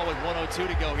Kentucky ball with 1:02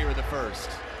 to go here in the first.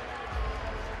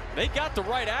 They got the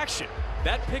right action.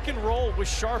 That pick and roll was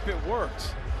Sharp, it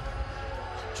worked.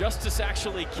 Justice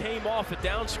actually came off a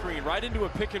down screen right into a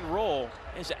pick and roll.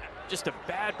 It's just a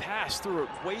bad pass, threw it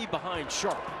way behind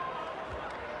Sharp.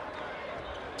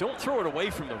 Don't throw it away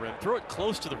from the rim, throw it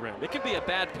close to the rim. It can be a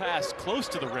bad pass close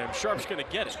to the rim. Sharp's gonna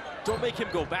get it. Don't make him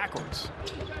go backwards.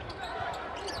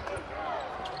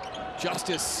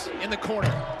 Justice in the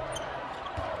corner.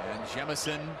 And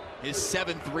Jemison, his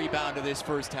 7th rebound of this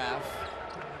first half.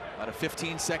 About a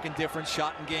 15-second difference,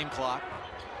 shot and game clock.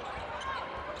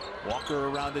 Walker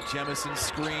around the Jemison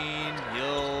screen.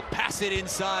 He'll pass it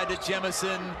inside to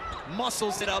Jemison.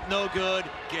 Muscles it up, no good.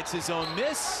 Gets his own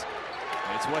miss.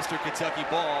 It's Western Kentucky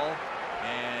ball,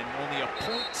 and only a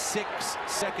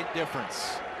 0.6-second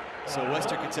difference. So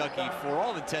Western Kentucky, for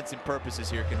all intents and purposes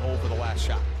here, can hold for the last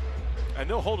shot. And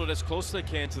they'll hold it as close as they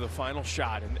can to the final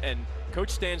shot. And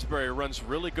Coach Stansbury runs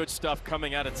really good stuff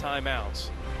coming out of timeouts.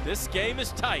 This game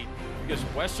is tight because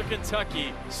Western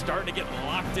Kentucky is starting to get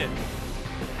locked in.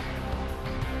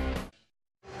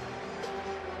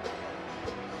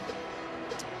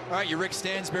 All right, you're Rick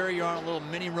Stansbury. You're on a little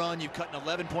mini run. You've cut an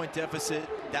 11-point deficit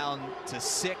down to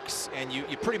 6, and you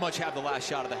pretty much have the last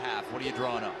shot of the half. What are you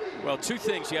drawing up? Well, 2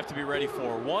 things you have to be ready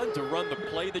for. 1, to run the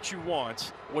play that you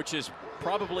want, which is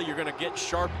probably you're going to get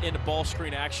Sharp into ball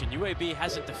screen action. UAB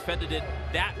hasn't defended it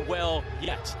that well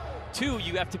yet. 2,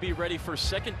 you have to be ready for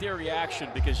secondary action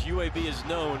because UAB is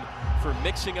known for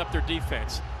mixing up their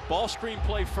defense. Ball screen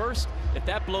play first. If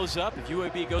that blows up, if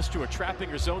UAB goes to a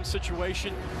trapping or zone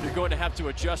situation, you're going to have to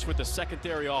adjust with the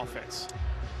secondary offense.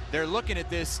 They're looking at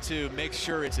this to make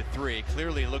sure it's a 3.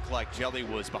 Clearly, it looked like Jelly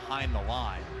was behind the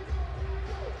line,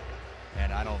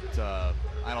 and I don't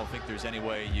think there's any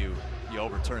way you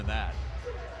overturn that.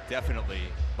 Definitely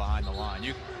behind the line.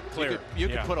 You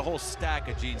could put a whole stack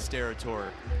of Gene Steratore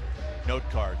note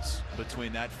cards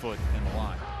between that foot and the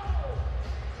line.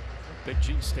 Big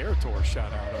Gene Steratore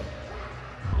shot out of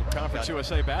Conference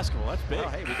USA basketball. That's big. Well,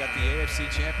 hey, we got the AFC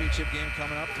Championship game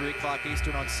coming up, 3 o'clock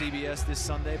Eastern on CBS this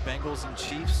Sunday. Bengals and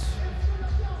Chiefs.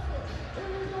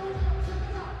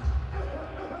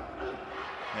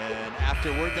 And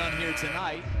after we're done here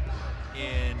tonight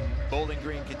in Bowling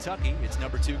Green, Kentucky, it's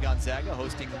number 2 Gonzaga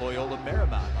hosting Loyola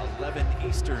Marymount, 11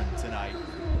 Eastern tonight.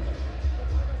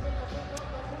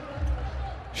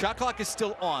 Shot clock is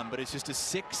still on, but it's just a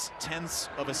 0.6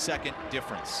 of a second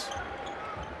difference.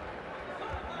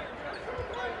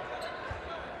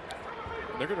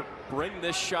 They're going to bring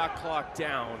this shot clock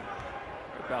down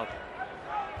about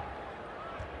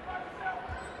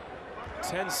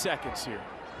 10 seconds here.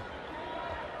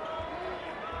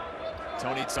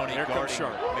 Tony here guarding comes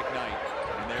Sharp. McKnight.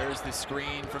 And there's the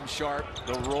screen from Sharp,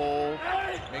 the roll.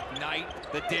 McKnight,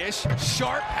 the dish.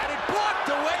 Sharp had it blocked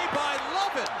away by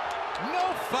Lovin.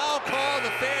 No foul call.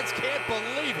 The fans can't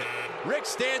believe it. Rick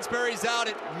Stansbury's out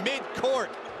at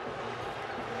mid-court.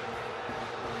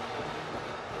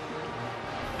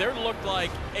 There looked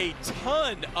like a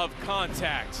ton of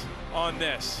contact on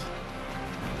this.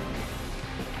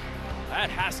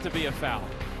 That has to be a foul.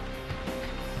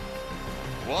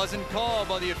 Wasn't called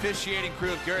by the officiating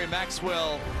crew of Gary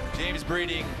Maxwell, James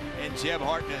Breeding, and Jeb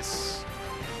Hartness.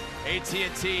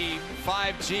 AT&T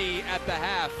 5G at the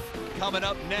half coming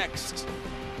up next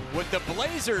with the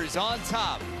Blazers on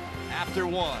top after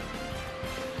 1.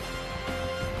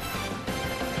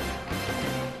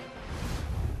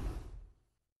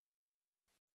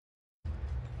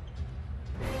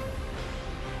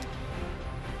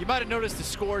 might have noticed the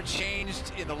score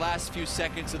changed in the last few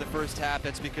seconds of the first half.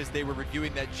 That's because they were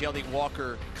reviewing that Jelly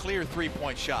Walker clear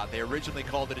three-point shot. They originally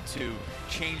called it a 2,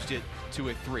 changed it to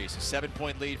a 3. So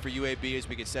 7-point lead for UAB as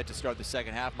we get set to start the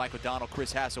second half. Mike O'Donnell,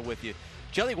 Chris Hassel with you.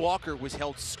 Jelly Walker was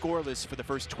held scoreless for the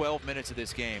first 12 minutes of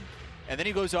this game. And then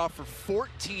he goes off for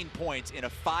 14 points in a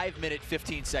 5-minute,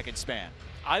 15-second span.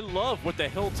 I love what the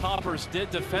Hilltoppers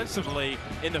did defensively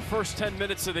in the first 10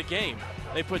 minutes of the game.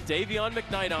 They put Davion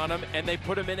McKnight on him, and they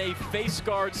put him in a face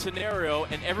guard scenario,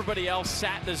 and everybody else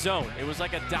sat in the zone. It was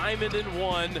like a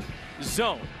diamond-in-one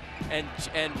zone.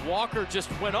 And Walker just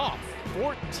went off.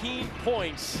 14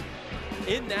 points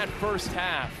in that first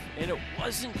half. And it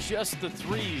wasn't just the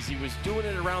threes. He was doing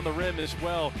it around the rim as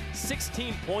well.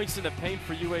 16 points in the paint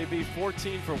for UAB,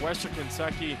 14 for Western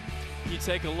Kentucky. You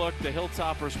take a look, the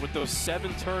Hilltoppers with those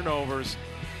 7 turnovers,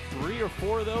 3 or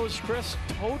 4 of those, Chris,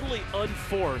 totally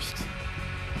unforced,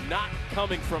 not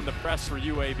coming from the press for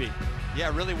UAB.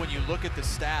 Yeah, really, when you look at the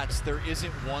stats, there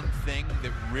isn't one thing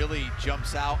that really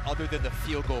jumps out other than the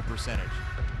field goal percentage.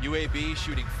 UAB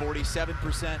shooting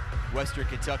 47%, Western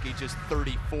Kentucky just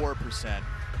 34%.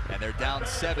 And they're down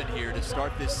 7 here to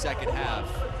start this second half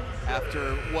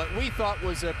after what we thought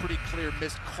was a pretty clear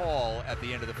missed call at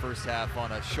the end of the first half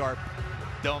on a sharp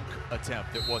dunk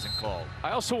attempt that wasn't called.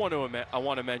 I also want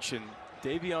to mention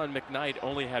Davion McKnight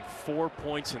only had 4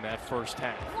 points in that first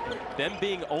half. Them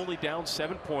being only down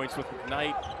 7 points with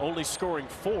McKnight only scoring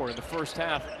 4 in the first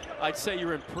half, I'd say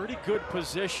you're in pretty good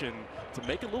position to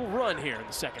make a little run here in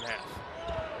the second half.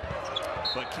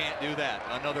 But can't do that.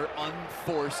 Another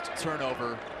unforced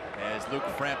turnover, as Luke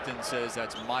Frampton says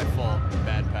that's my fault,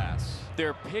 bad pass.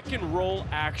 Their pick and roll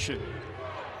action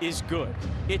is good.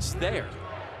 It's there.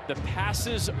 The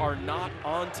passes are not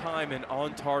on time and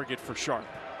on target for Sharp.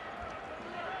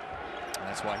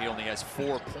 That's why he only has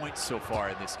 4 points so far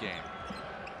in this game.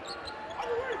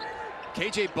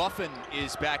 KJ Buffin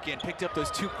is back in, picked up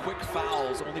those 2 quick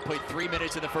fouls, only played 3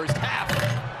 minutes in the first half.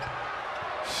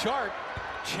 Sharp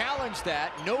challenged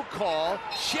that, no call.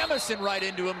 Shemison right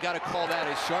into him, got to call that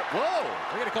as Sharp. Whoa,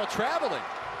 we're going to call traveling.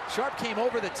 Sharp came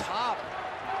over the top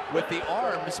with the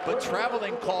arms, but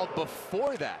traveling called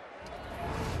before that.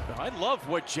 I love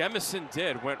what Jemison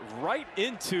did. Went right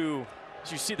into,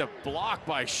 as you see, the block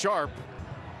by Sharp.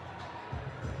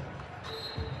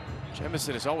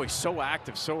 Jemison is always so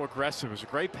active, so aggressive. It was a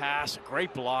great pass, a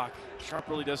great block. Sharp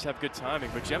really does have good timing,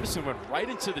 but Jemison went right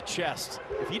into the chest.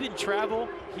 If he didn't travel,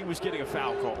 he was getting a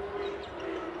foul call.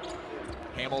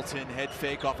 Hamilton head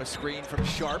fake off a screen from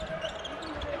Sharp.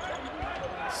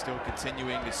 Still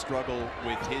continuing to struggle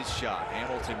with his shot.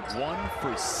 Hamilton 1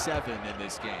 for 7 in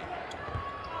this game.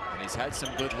 And he's had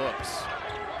some good looks.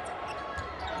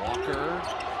 Walker,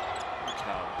 look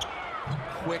how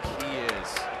quick he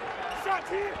is.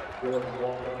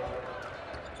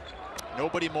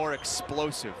 Nobody more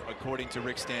explosive, according to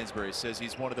Rick Stansbury. Says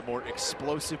he's one of the more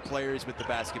explosive players with the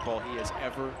basketball he has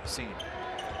ever seen.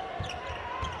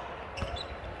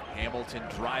 Hamilton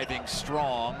driving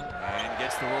strong and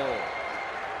gets the roll.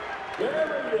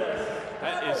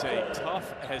 That is a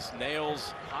tough as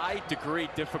nails, high degree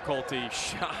difficulty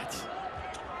shot.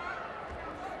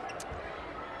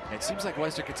 It seems like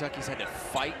Western Kentucky's had to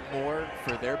fight more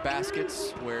for their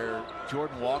baskets, where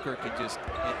Jordan Walker can just,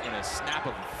 in a snap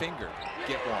of a finger,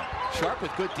 get one. Sharp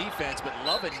with good defense, but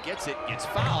Lovin gets it, gets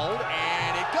fouled,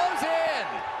 and it goes in!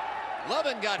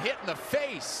 Lovin got hit in the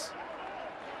face.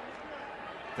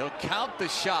 They'll count the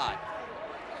shot.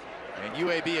 And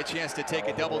UAB a chance to take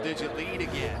a double-digit lead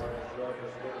again.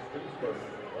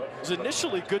 It was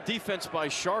initially good defense by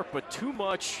Sharp, but too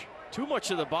much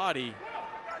of the body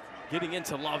getting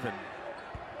into Lovin.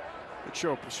 Good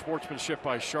show of sportsmanship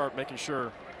by Sharp, making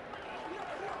sure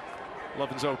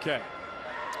Lovin's okay.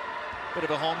 Bit of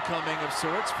a homecoming of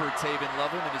sorts for Taven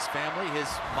Lovin and his family. His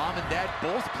mom and dad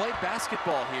both played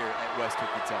basketball here at Western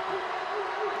Kentucky.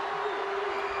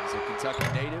 He's a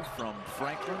Kentucky native from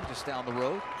Franklin, just down the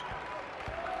road.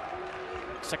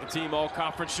 Second team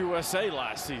All-Conference USA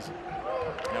last season.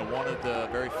 Now, one of the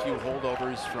very few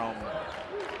holdovers from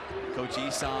Coach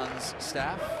Eson's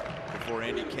staff before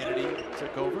Andy Kennedy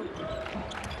took over.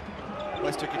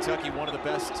 Western Kentucky, one of the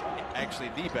best, actually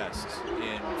the best,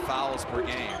 in fouls per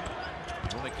game.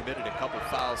 Only committed a couple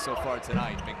fouls so far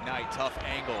tonight. McKnight, tough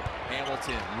angle.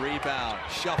 Hamilton, rebound,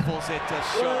 shuffles it to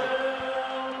Sharp.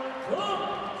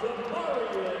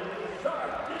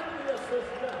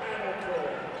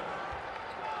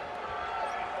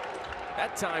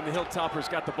 That time the Hilltoppers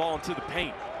got the ball into the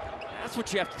paint. That's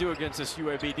what you have to do against this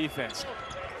UAB defense.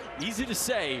 Easy to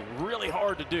say, really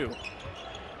hard to do.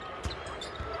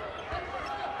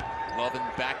 Lovin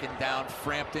backing down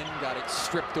Frampton, got it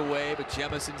stripped away, but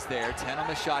Jemison's there. 10 on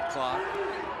the shot clock.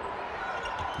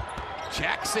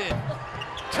 Jackson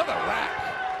to the rack.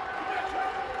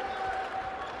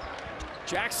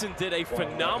 Jackson did a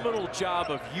phenomenal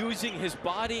job of using his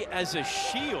body as a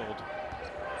shield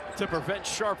to prevent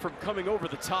Sharp from coming over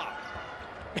the top.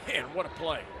 Man, what a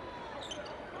play.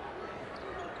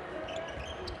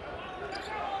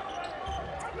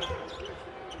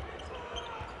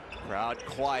 Crowd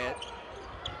quiet.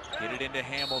 Get it into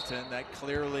Hamilton. That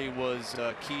clearly was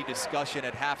a key discussion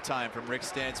at halftime from Rick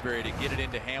Stansbury to get it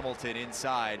into Hamilton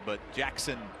inside. But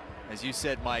Jackson, as you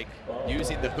said, Mike,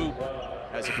 using the hoop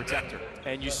as a protector.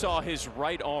 And you saw his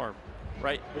right arm,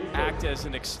 right, act as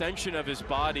an extension of his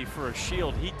body for a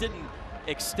shield. He didn't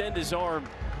extend his arm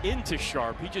into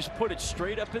Sharp. He just put it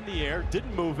straight up in the air,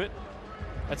 didn't move it.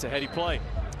 That's a heady play.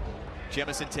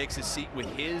 Jemison takes his seat with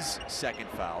his second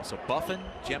foul. So Buffin,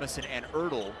 Jemison, and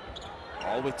Ertl,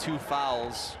 all with 2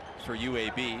 fouls for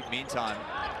UAB. Meantime,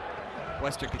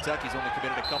 Western Kentucky's only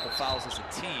committed a couple fouls as a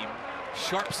team.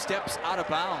 Sharp steps out of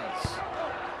bounds.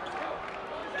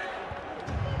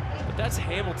 But that's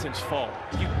Hamilton's fault.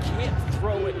 You can't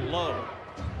throw it low.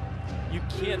 You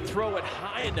can't throw it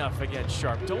high enough against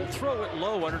Sharp. Don't throw it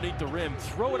low underneath the rim.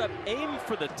 Throw it up, aim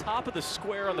for the top of the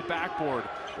square on the backboard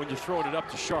when you're throwing it up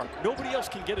to Sharp. Nobody else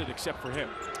can get it except for him.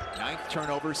 9th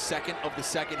turnover, 2nd of the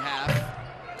second half.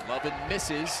 Lovin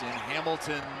misses, and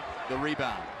Hamilton the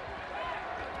rebound.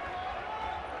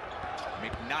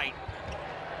 McKnight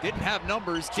didn't have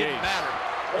numbers, didn't matter.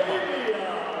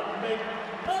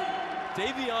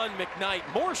 Davion McKnight,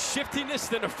 more shiftiness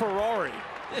than a Ferrari.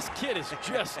 This kid is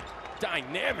just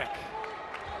dynamic.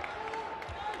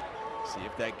 See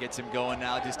if that gets him going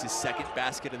now. Just his 2nd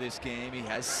basket of this game. He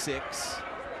has 6.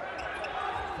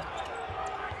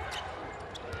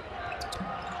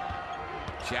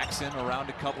 Jackson around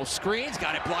a couple screens,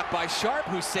 got it blocked by Sharp,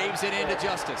 who saves it into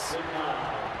Justice.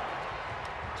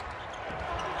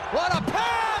 What a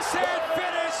pass and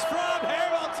finish from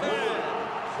Hamilton!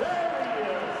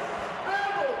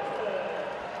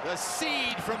 The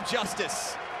seed from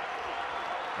Justice.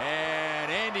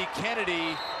 And Andy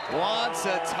Kennedy wants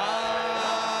a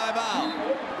timeout.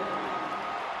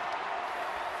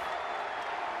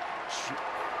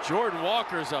 Jordan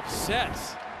Walker's upset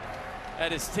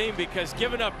at his team because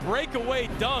giving up breakaway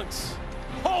dunks.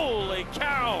 Holy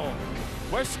cow!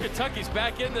 Western Kentucky's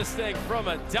back in this thing from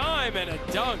a dime and a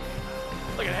dunk.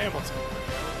 Look at Hamilton.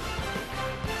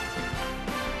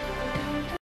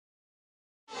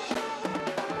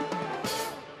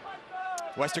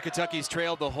 Western Kentucky's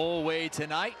trailed the whole way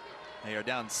tonight. They are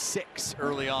down 6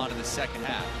 early on in the second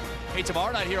half. Hey,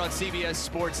 tomorrow night here on CBS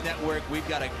Sports Network, we've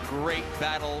got a great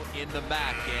battle in the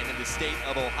MAC and in the state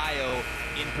of Ohio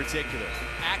in particular.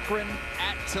 Akron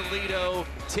at Toledo,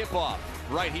 tip-off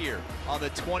right here on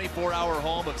the 24-hour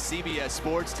home of CBS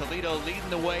Sports. Toledo leading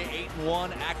the way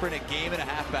 8-1, Akron a game and a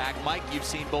half back. Mike, you've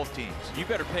seen both teams. You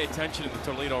better pay attention to the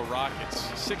Toledo Rockets.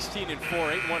 16-4,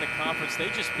 8-1 in conference. They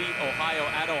just beat Ohio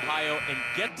at Ohio, and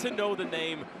get to know the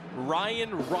name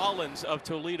Ryan Rollins of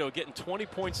Toledo, getting 20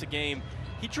 points a game.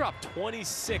 He dropped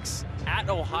 26 at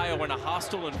Ohio in a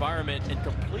hostile environment and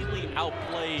completely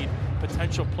outplayed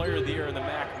potential player of the year in the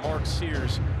MAC, Mark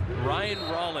Sears. Ryan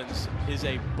Rollins is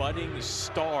a budding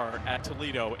star at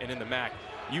Toledo and in the MAC.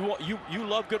 You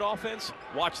love good offense?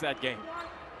 Watch that game.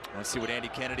 Let's see what Andy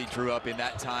Kennedy drew up in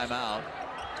that timeout.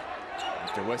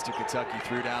 After Western Kentucky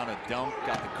threw down a dunk,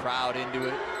 got the crowd into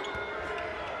it.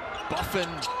 Buffin,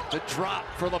 the drop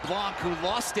for LeBlanc, who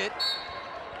lost it.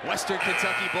 Western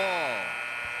Kentucky ball.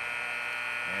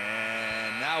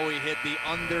 And now we hit the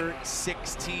under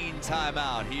 16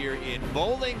 timeout here in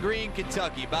Bowling Green,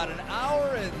 Kentucky, about an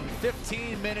hour and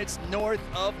 15 minutes north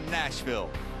of Nashville.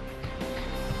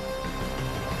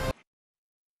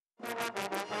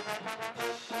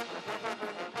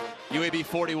 UAB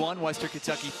 41, Western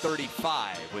Kentucky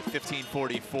 35 with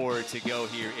 15:44 to go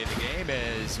here in the game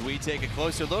as we take a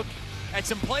closer look at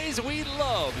some plays we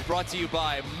love, brought to you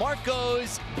by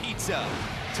Marco's Pizza.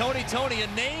 Tony, a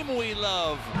name we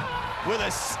love, with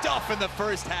a stuff in the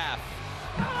first half.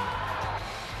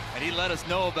 And he let us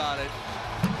know about it.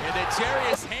 And then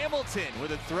Jarius Hamilton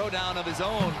with a throwdown of his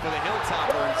own for the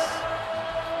Hilltoppers.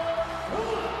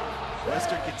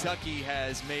 Western Kentucky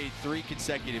has made 3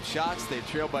 consecutive shots. They've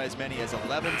trailed by as many as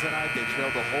 11 tonight. They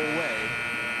trailed the whole way.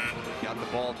 Got the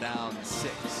ball down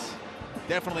 6.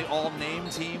 Definitely all-name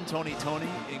team, Tony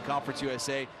in Conference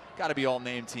USA. Got to be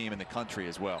all-name team in the country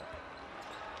as well.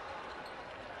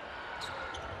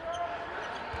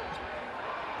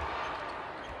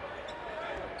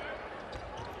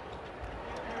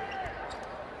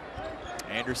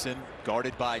 Anderson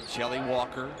guarded by Jelly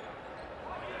Walker.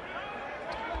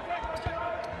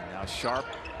 And now Sharp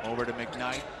over to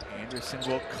McKnight. Anderson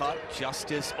will cut.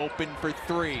 Justice open for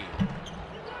three.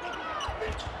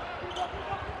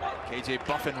 KJ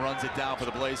Buffin runs it down for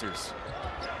the Blazers.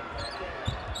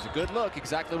 It was a good look,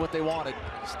 exactly what they wanted.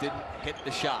 Just didn't hit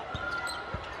the shot.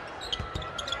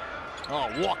 Oh,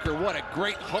 Walker, what a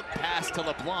great hook pass to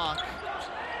LeBlanc,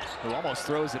 who almost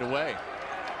throws it away.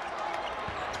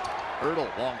 Ertl,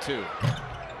 long two.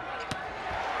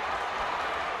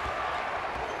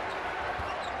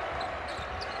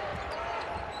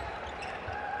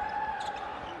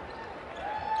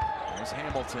 There's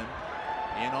Hamilton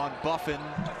in on Buffin.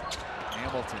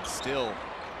 Hamilton still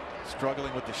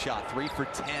struggling with the shot. 3 for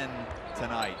 10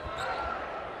 tonight.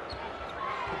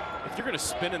 If you're going to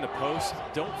spin in the post,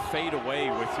 don't fade away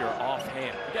with your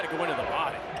offhand. You got to go into the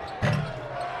body.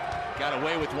 Got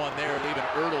away with one there, leaving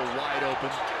Ertl wide open.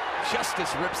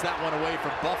 Justice rips that one away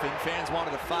from Buffin. Fans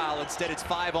wanted a foul. Instead, it's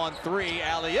 5-on-3.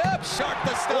 Alley-oop, Sharp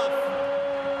the stuff.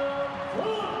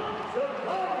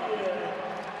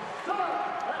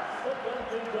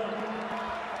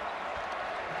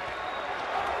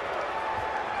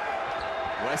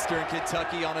 Western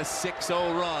Kentucky on a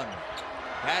 6-0 run.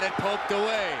 Had it poked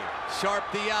away. Sharp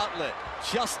the outlet.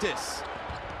 Justice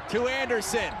to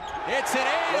Anderson. It's an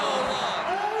 8-0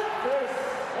 run.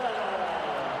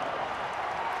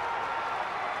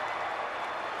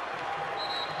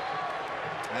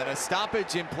 And a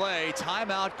stoppage in play.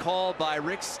 Timeout called by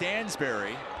Rick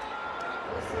Stansbury.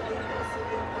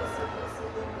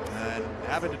 And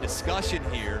having a discussion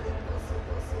here.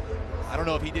 I don't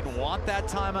know if he didn't want that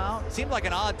timeout. Seemed like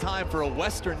an odd time for a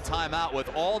Western timeout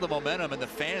with all the momentum and the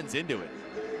fans into it.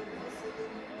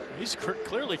 He's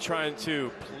clearly trying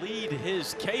to plead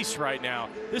his case right now.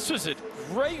 This was a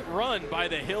great run by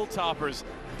the Hilltoppers.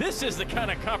 This is the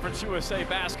kind of Conference USA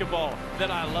basketball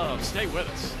that I love. Stay with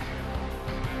us.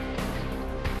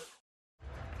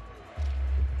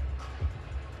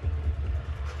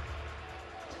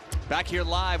 Back here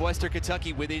live, Western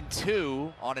Kentucky within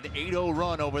 2 on an 8-0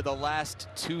 run over the last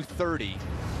 2:30.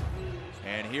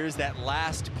 And here's that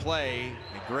last play.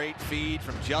 A great feed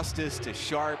from Justice to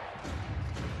Sharp.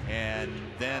 And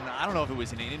then, I don't know if it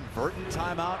was an inadvertent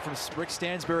timeout from Rick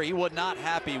Stansbury. He was not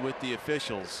happy with the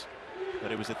officials,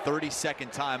 but it was a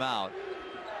 30-second timeout,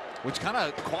 which kind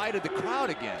of quieted the crowd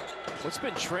again. What's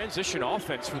been transition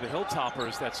offense for the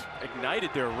Hilltoppers that's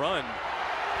ignited their run?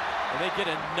 And they get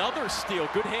another steal.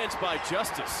 Good hands by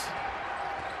Justice.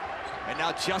 And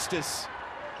now Justice.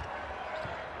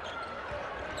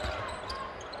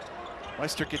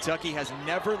 Western Kentucky has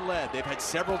never led. They've had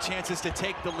several chances to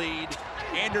take the lead.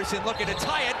 Anderson looking to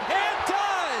tie it, and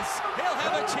does! He'll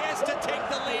have a chance to take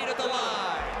the lead at the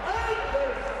line.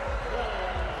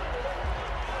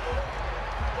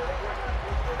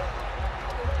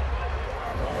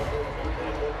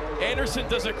 Anderson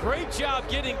does a great job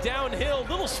getting downhill,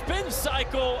 little spin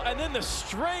cycle, and then the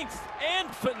strength and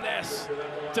finesse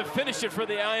to finish it for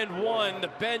the iron one. The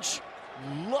bench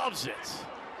loves it.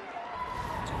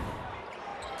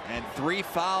 And 3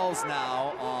 fouls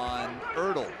now on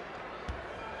Ertl.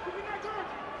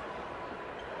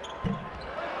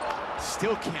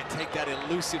 Still can't take that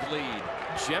elusive lead.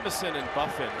 Jemison and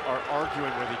Buffin are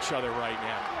arguing with each other right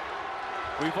now.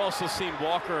 We've also seen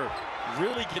Walker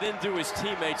really get into his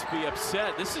teammates, be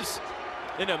upset. This is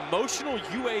an emotional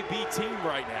UAB team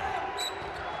right now.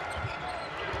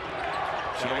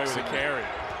 Got away with a carry.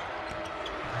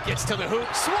 Gets to the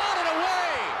hoop, swatted away!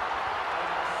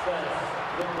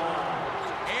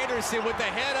 Anderson with the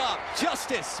head up.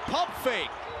 Justice, pump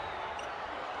fake.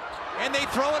 And they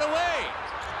throw it away.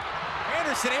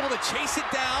 Anderson able to chase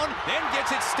it down, then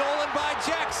gets it stolen by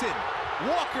Jackson.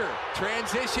 Walker,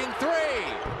 transition 3.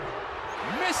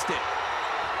 Missed it.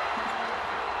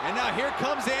 And now here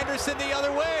comes Anderson the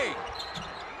other way.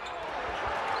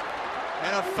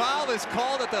 And a foul is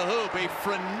called at the hoop. A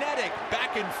frenetic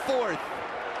back and forth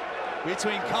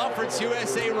between Conference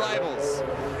USA rivals.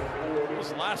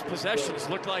 Those last possessions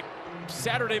looked like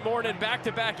Saturday morning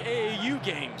back-to-back AAU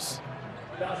games.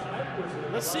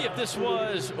 Let's see if this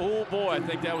was, oh boy, I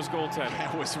think that was goaltending.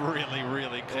 That was really,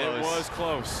 really close. It was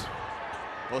close.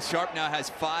 Well, Sharp now has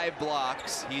 5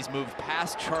 blocks. He's moved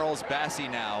past Charles Bassey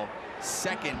now,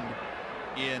 second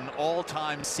in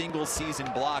all-time single-season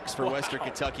blocks for Western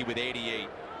Kentucky with 88.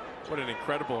 What an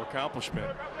incredible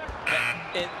accomplishment.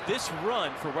 And this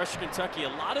run for Western Kentucky, a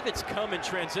lot of it's come in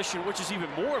transition, which is even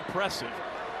more impressive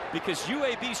because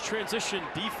UAB's transition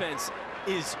defense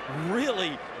is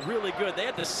really, really good. They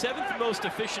have the 7th most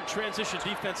efficient transition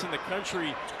defense in the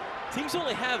country. Teams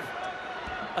only have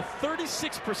a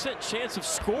 36% chance of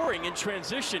scoring in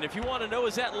transition. If you want to know,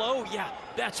 is that low? Yeah,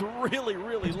 that's really,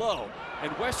 really low.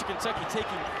 And Western Kentucky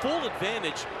taking full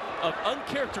advantage of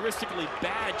uncharacteristically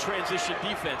bad transition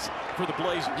defense for the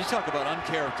Blazers. You talk about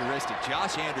uncharacteristic.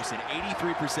 Josh Anderson,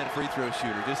 83% free throw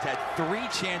shooter, just had 3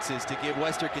 chances to give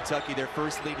Western Kentucky their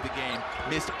first lead of the game.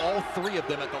 Missed all 3 of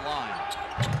them at the line.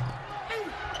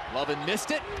 Lovin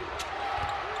missed it.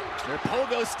 Their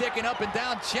pogo sticking up and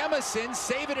down. Jemison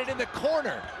saving it in the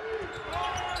corner.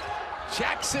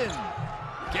 Jackson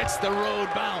gets the road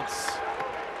bounce.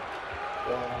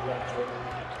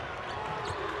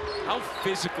 How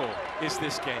physical is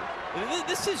this game?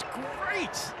 This is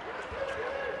great.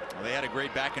 Well, they had a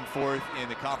great back and forth in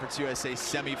the Conference USA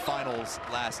semifinals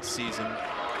last season.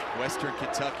 Western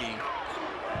Kentucky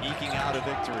eking out a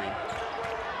victory.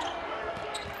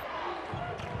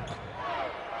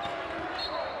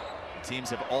 Teams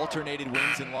have alternated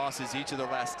wins and losses each of their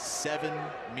last 7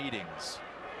 meetings.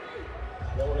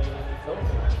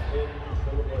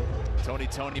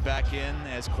 Tony back in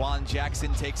as Quan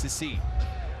Jackson takes a seat.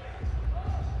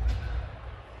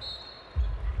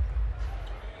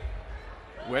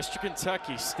 Western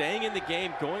Kentucky staying in the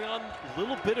game, going on a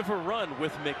little bit of a run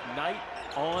with McKnight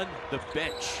on the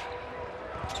bench.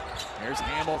 There's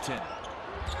Hamilton.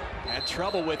 Had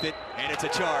trouble with it, and it's a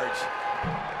charge.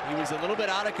 He was a little bit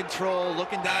out of control,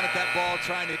 looking down at that ball,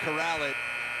 trying to corral it.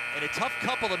 And a tough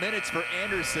couple of minutes for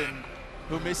Anderson,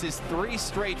 who misses 3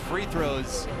 straight free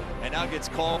throws and now gets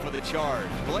called for the charge.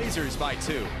 Blazers by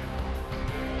 2.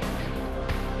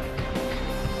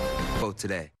 Vote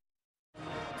today.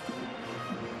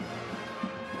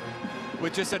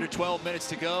 With just under 12 minutes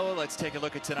to go, let's take a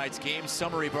look at tonight's game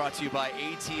summary brought to you by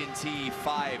AT&T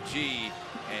 5G.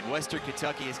 And Western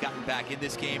Kentucky has gotten back in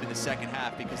this game in the second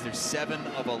half because they're 7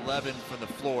 of 11 from the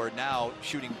floor, now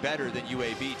shooting better than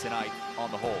UAB tonight on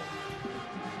the whole.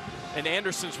 And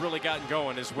Anderson's really gotten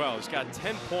going as well. He's got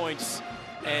 10 points,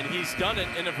 and he's done it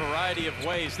in a variety of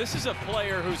ways. This is a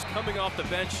player who's coming off the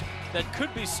bench that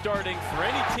could be starting for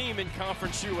any team in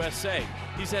Conference USA.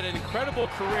 He's had an incredible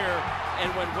career,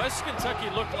 and when Western Kentucky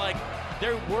looked like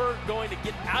they were going to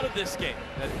get out of this game,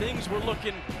 that things were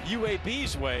looking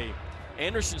UAB's way,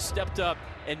 Anderson stepped up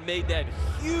and made that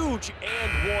huge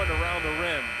and one around the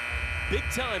rim. Big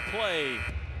time play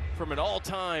from an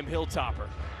all-time Hilltopper.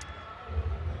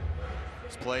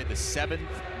 He's played the 7th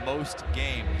most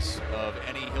games of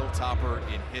any Hilltopper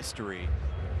in history.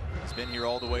 He's been here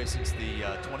all the way since the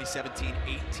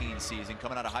 2017-18 season,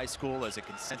 coming out of high school as a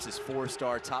consensus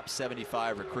 4-star top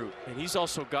 75 recruit. And he's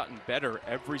also gotten better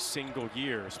every single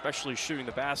year, especially shooting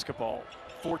the basketball.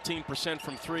 14%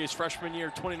 from 3 his freshman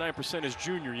year, 29% his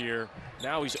junior year.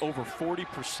 Now he's over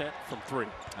 40% from 3.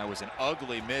 That was an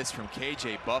ugly miss from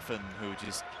KJ Buffin, who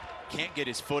just can't get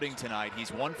his footing tonight.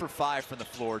 He's 1 for 5 from the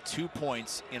floor, 2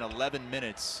 points in 11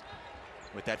 minutes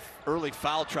with that early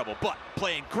foul trouble, but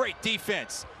playing great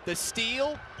defense. The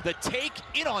steal, the take,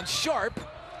 in on Sharp,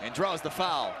 and draws the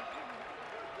foul.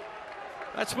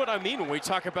 That's what I mean when we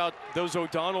talk about those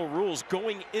O'Donnell rules.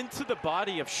 Going into the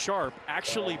body of Sharp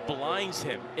actually blinds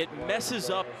him. It messes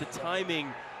up the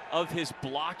timing of his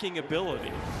blocking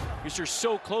ability because you're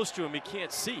so close to him, he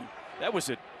can't see. That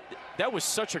was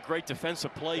such a great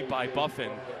defensive play by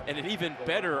Buffin, and an even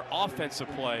better offensive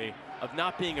play of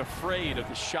not being afraid of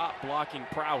the shot blocking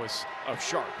prowess of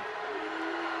Sharp.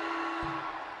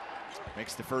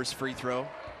 Makes the first free throw.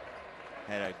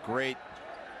 Had a great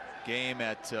game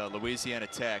at Louisiana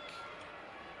Tech.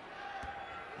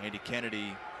 Andy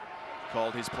Kennedy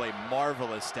called his play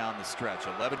marvelous down the stretch.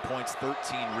 11 points,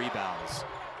 13 rebounds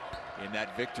in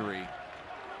that victory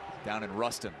down in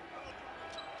Ruston.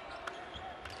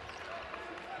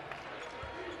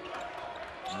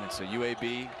 All right, so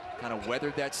UAB kind of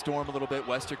weathered that storm a little bit.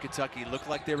 Western Kentucky looked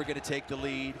like they were going to take the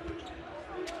lead.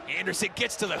 Anderson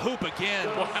gets to the hoop again.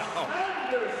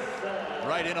 Wow.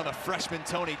 Right in on the freshman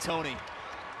Tony.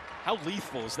 How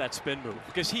lethal is that spin move?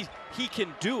 Because he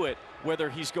can do it whether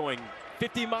he's going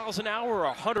 50 miles an hour or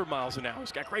 100 miles an hour.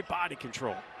 He's got great body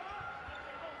control.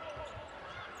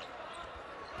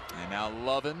 And now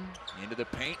Lovin into the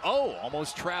paint. Oh,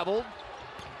 almost traveled.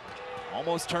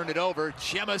 Almost turned it over.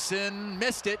 Jemison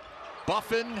missed it.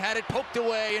 Buffin had it poked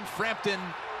away, and Frampton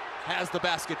has the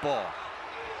basketball.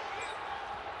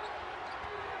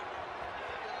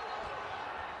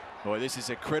 Boy, this is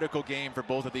a critical game for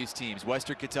both of these teams.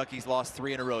 Western Kentucky's lost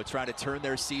 3 in a row, trying to turn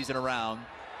their season around.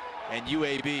 And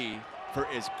UAB, for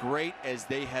as great as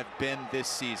they have been this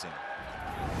season,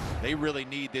 they really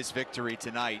need this victory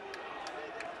tonight.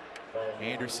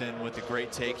 Anderson with a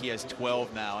great take. He has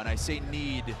 12 now. And I say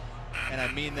need, and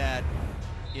I mean that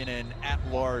in an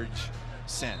at-large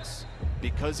sense.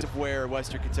 because of where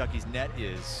Western Kentucky's net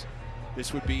is,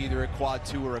 this would be either a quad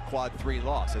 2 or a quad 3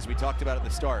 loss. As we talked about at the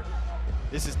start,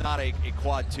 this is not a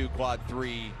quad 2, quad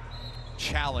 3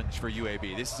 challenge for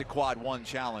UAB. This is a quad 1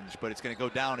 challenge, but it's going to go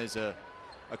down as a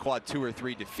quad 2 or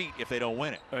 3 defeat if they don't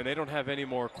win it. And they don't have any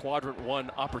more quadrant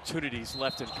 1 opportunities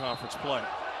left in conference play.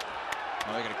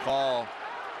 Now they're going to call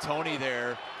Tony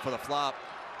there for the flop.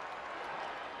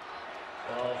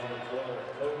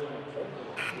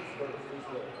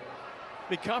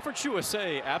 The Conference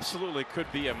USA absolutely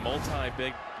could be a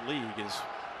multi-big league.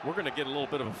 We're going to get a little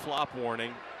bit of a flop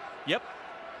warning. Yep,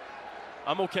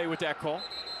 I'm okay with that call.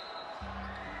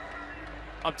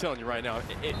 I'm telling you right now,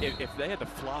 if they had the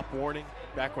flop warning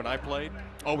back when I played.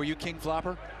 Oh, were you king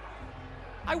flopper?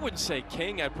 I wouldn't say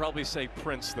king, I'd probably say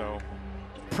prince though.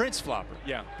 Prince flopper?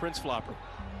 Yeah, prince flopper.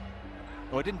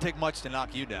 Well, it didn't take much to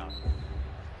knock you down.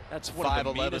 That's one of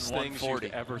the meanest things you've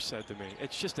ever said to me.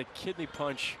 It's just a kidney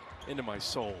punch into my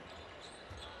soul.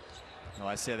 No,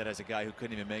 I say that as a guy who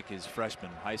couldn't even make his freshman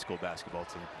high school basketball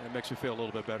team. It makes me feel a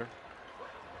little bit better.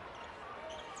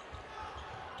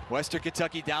 Western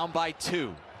Kentucky down by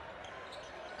 2.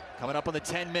 Coming up on the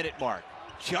 10-minute mark.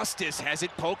 Justice has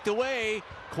it poked away.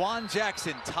 Quan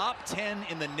Jackson, top 10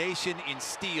 in the nation in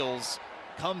steals,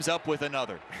 comes up with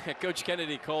another. Coach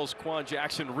Kennedy calls Quan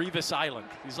Jackson Revis Island.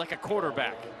 He's like a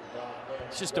quarterback.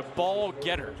 It's just a ball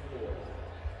getter.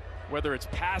 Whether it's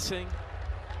passing,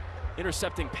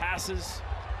 intercepting passes,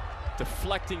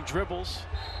 deflecting dribbles.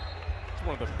 He's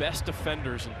one of the best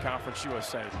defenders in Conference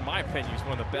USA. In my opinion, he's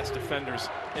one of the best defenders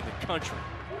in the country.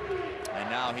 And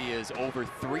now he is over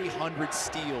 300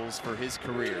 steals for his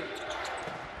career.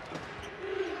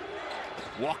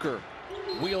 Walker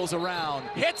wheels around,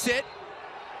 hits it,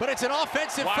 but it's an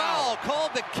offensive foul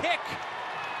called the kick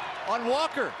on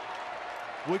Walker,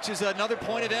 which is another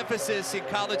point of emphasis in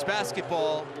college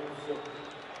basketball.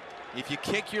 If you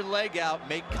kick your leg out,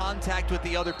 make contact with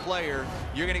the other player,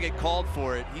 you're going to get called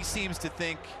for it. He seems to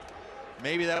think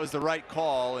maybe that was the right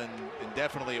call, and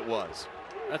definitely it was.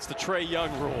 That's the Trae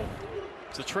Young rule.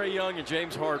 It's the Trae Young and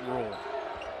James Harden rule.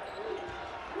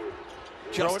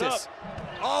 Justice.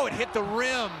 Oh, it hit the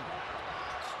rim.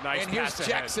 Nice. And here's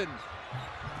Jackson.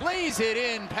 Lays it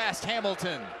in past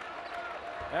Hamilton.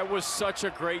 That was such a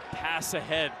great pass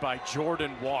ahead by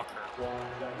Jordan Walker.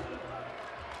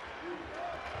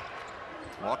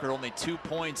 Walker only 2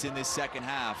 points in this second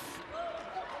half,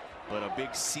 but a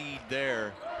big seed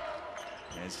there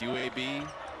as UAB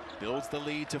builds the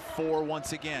lead to 4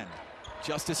 once again.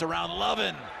 Justice around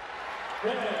Lovin.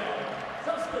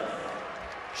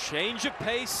 Change of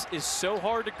pace is so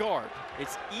hard to guard.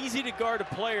 It's easy to guard a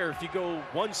player if you go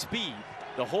one speed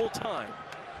the whole time.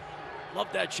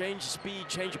 Love that change of speed,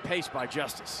 change of pace by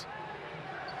Justice.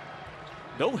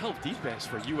 No help defense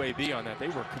for UAB on that. They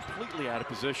were completely out of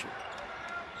position.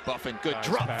 Buffin, good nice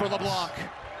drop pass for LeBlanc.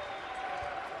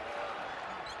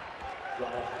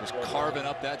 Just carving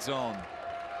up that zone.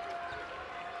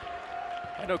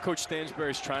 I know Coach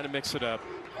Stansbury's trying to mix it up,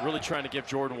 really trying to give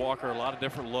Jordan Walker a lot of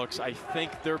different looks. I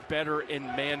think they're better in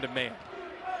man-to-man.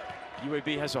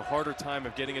 UAB has a harder time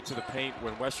of getting it to the paint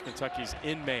when Western Kentucky's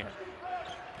in man.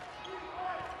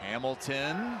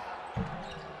 Hamilton,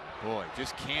 boy,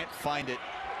 just can't find it.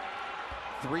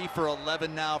 3 for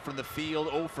 11 now from the field,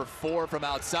 0 for 4 from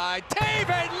outside.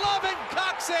 David Lovin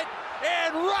cocks it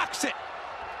and rocks it.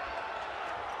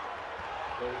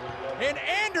 And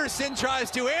Anderson tries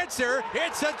to answer.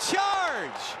 It's a charge.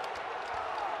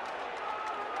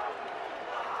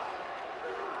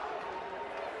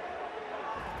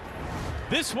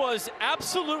 This was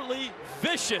absolutely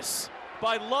vicious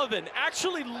by Lovin.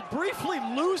 Actually briefly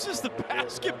loses the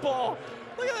basketball.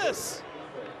 Look at this.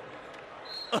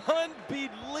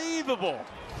 Unbelievable.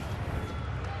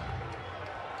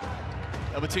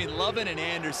 Now between Lovin and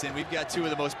Anderson, we've got 2 of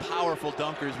the most powerful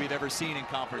dunkers we've ever seen in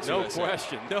Conference USA. No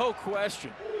question, no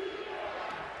question.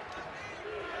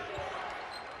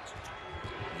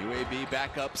 UAB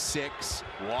back up 6.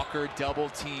 Walker double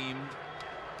teamed.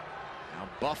 Now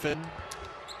Buffin.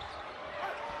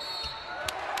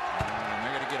 And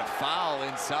they're going to get a foul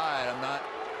inside. I'm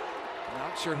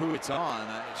not sure who it's on.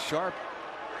 Sharp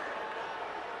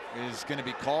is going to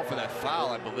be called for that foul,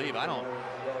 I believe. I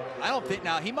don't think,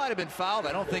 now he might have been fouled.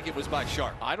 I don't think it was by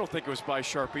Sharp. I don't think it was by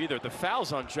Sharp either. The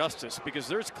foul's on Justice because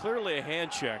there's clearly a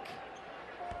hand check.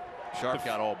 Sharp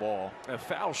got all ball. A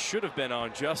foul should have been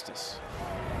on Justice.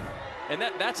 And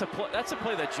that's a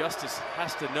play that Justice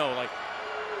has to know. Like,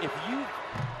 if you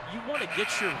want to get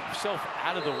yourself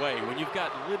out of the way when you've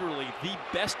got literally the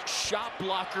best shot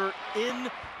blocker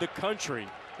in the country,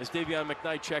 as Davion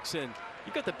McKnight checks in,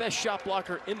 you've got the best shot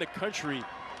blocker in the country.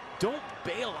 Don't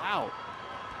bail out.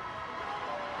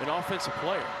 an offensive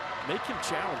player. Make him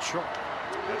challenge Sharp.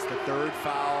 That's the third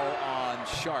foul on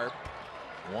Sharp.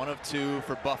 1 of 2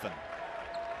 for Buffin.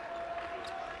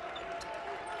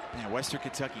 Man, Western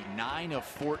Kentucky 9 of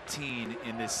 14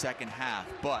 in this second half,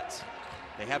 but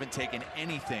they haven't taken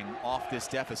anything off this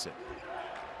deficit.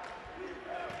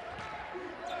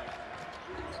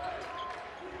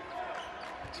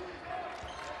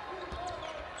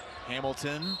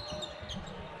 Hamilton.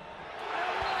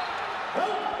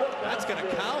 That's going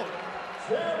to count.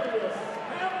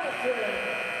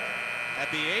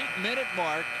 At the 8-minute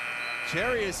mark,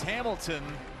 Jarius Hamilton,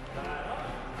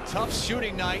 tough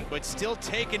shooting night, but still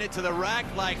taking it to the rack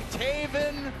like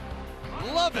Taven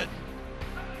Lovin.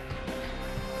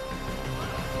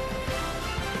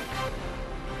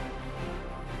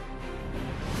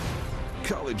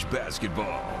 College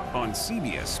basketball on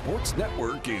CBS Sports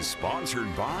Network is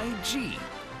sponsored by Jeep.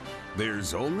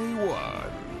 There's only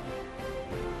one.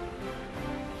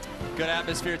 Good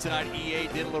atmosphere tonight, EA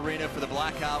Diddle Arena for the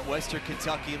Blackout. Western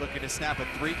Kentucky looking to snap a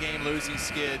 3-game losing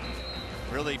skid.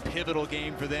 Really pivotal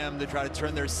game for them to try to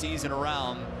turn their season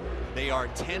around. They are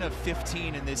 10 of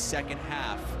 15 in this second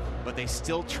half, but they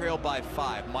still trail by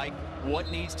 5. Mike, what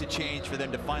needs to change for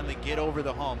them to finally get over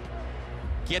the hump,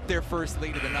 get their first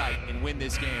lead of the night, and win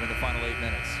this game in the final 8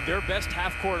 minutes? Their best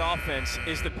half-court offense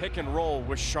is the pick and roll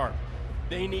with Sharp.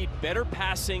 They need better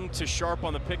passing to Sharp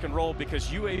on the pick and roll because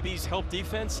UAB's help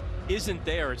defense isn't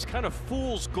there. It's kind of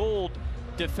fool's gold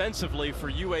defensively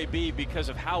for UAB because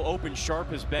of how open Sharp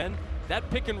has been. That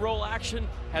pick and roll action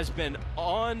has been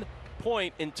on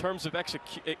point in terms of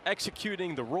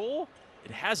executing the roll.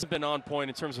 It hasn't been on point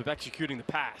in terms of executing the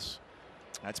pass.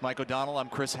 That's Mike O'Donnell. I'm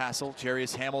Chris Hassel.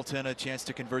 Jarius Hamilton a chance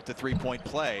to convert the 3-point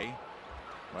play.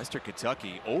 Western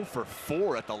Kentucky 0 for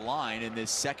 4 at the line in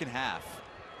this second half.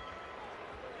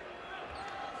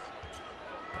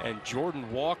 And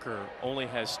Jordan Walker only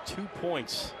has 2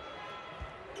 points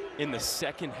in the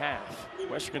second half.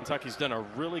 Western Kentucky's done a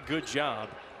really good job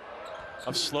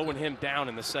of slowing him down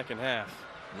in the second half.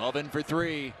 Lovin for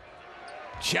 3.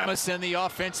 Jemison the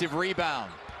offensive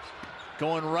rebound.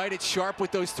 Going right at Sharp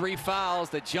with those 3 fouls.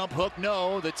 The jump hook,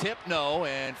 no. The tip, no.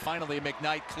 And finally,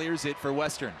 McKnight clears it for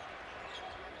Western.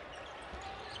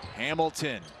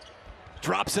 Hamilton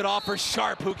drops it off for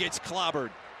Sharp, who gets clobbered.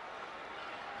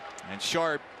 And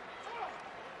Sharp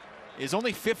is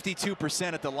only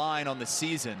 52% at the line on the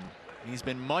season. He's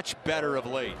been much better of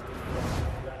late.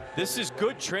 This is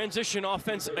good transition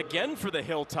offense again for the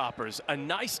Hilltoppers. A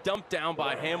nice dump down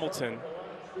by Hamilton.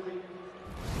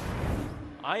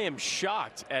 I am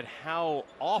shocked at how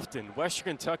often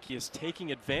Western Kentucky is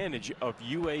taking advantage of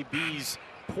UAB's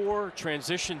poor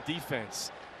transition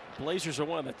defense. Blazers are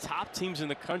one of the top teams in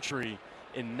the country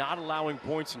in not allowing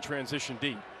points in transition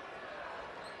D.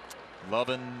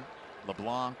 Lovin,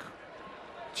 LeBlanc,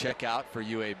 check out for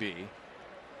UAB.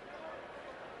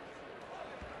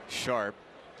 Sharp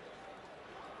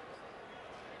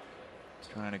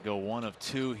trying to go 1 of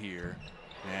 2 here,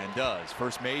 and does.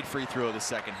 First made free throw of the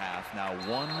second half. Now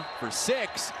 1 for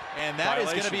 6, and that is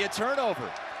going to be a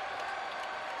turnover.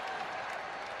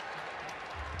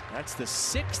 That's the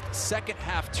 6th second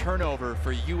half turnover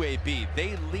for UAB.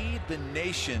 They lead the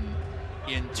nation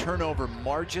in turnover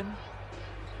margin.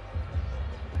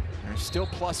 They're still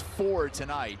 +4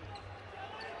 tonight.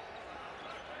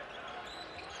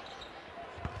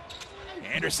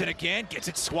 Anderson again gets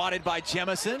it swatted by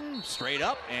Jemison, straight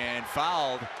up and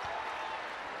fouled.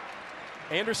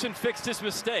 Anderson fixed his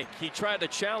mistake. He tried to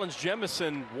challenge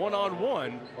Jemison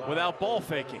one-on-one without ball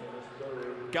faking.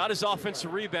 Got his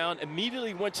offensive rebound,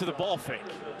 immediately went to the ball fake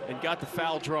and got the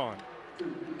foul drawn.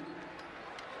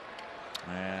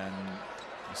 And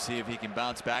we'll see if he can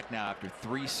bounce back now after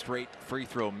 3 straight free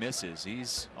throw misses.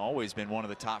 He's always been one of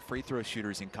the top free throw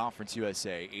shooters in Conference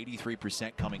USA.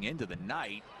 83% coming into the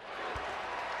night.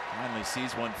 Finally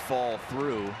sees one fall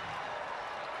through.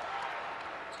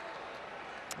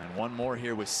 And one more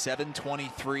here with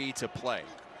 7:23 to play.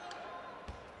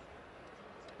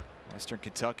 Western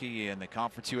Kentucky in the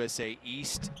Conference USA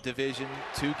East Division,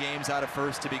 2 games out of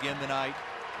first to begin the night.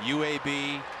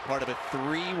 UAB part of a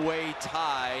 3-way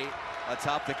tie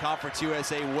atop the Conference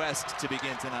USA West to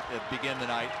begin the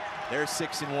night. They're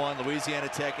 6-1. Louisiana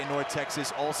Tech and North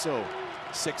Texas also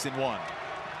 6-1.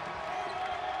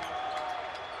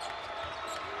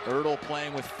 Ertl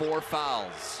playing with 4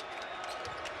 fouls.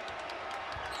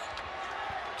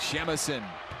 Jemison.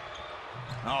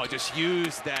 Oh, just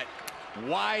used that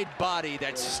wide body,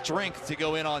 that strength to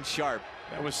go in on Sharp.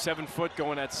 That was 7 foot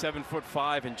going at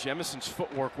 7'5", and Jemison's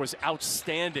footwork was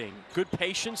outstanding. Good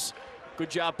patience, good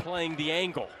job playing the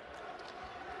angle.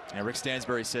 And Rick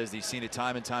Stansbury says he's seen it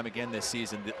time and time again this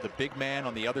season. The big man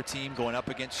on the other team going up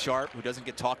against Sharp, who doesn't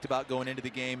get talked about going into the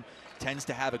game, tends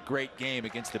to have a great game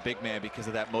against the big man because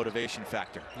of that motivation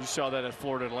factor. You saw that at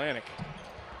Florida Atlantic.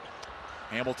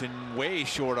 Hamilton way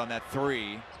short on that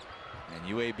three.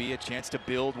 And UAB a chance to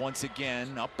build once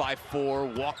again. Up by 4.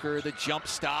 Walker, the jump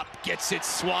stop, gets it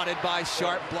swatted by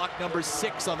Sharp. Block number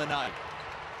 6 on the night.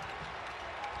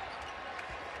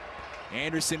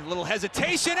 Anderson, a little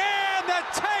hesitation, and the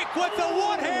take with the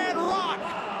one-hand rock.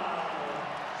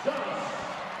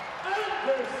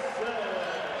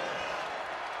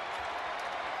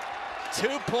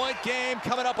 Two-point game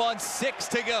coming up on 6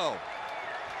 to go.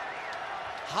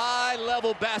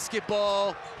 High-level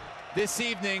basketball this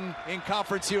evening in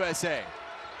Conference USA.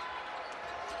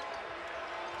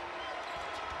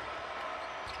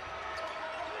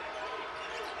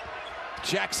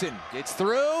 Jackson gets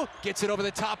through, gets it over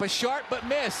the top of Sharp, but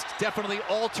missed. Definitely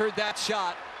altered that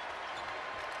shot.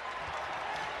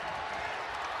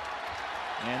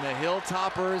 And the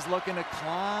Hilltoppers looking to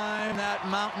climb that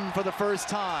mountain for the first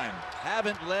time.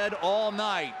 Haven't led all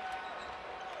night.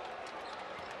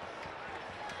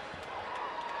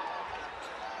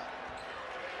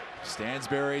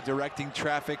 Stansbury directing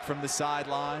traffic from the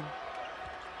sideline.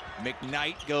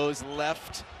 McKnight goes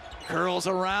left, curls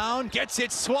around, gets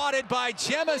it swatted by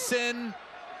Jemison.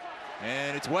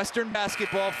 And it's Western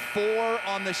basketball, 4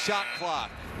 on the shot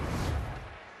clock.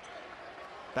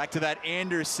 Back to that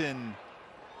Anderson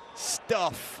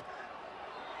stuff.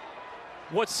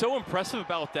 What's so impressive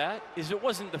about that is it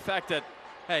wasn't the fact that,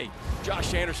 hey,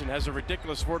 Josh Anderson has a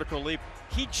ridiculous vertical leap.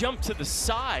 He jumped to the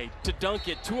side to dunk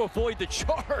it to avoid the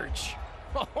charge.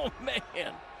 Oh,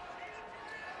 man.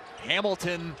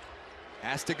 Hamilton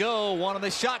has to go. 1 on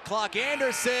the shot clock.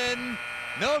 Anderson,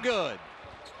 no good.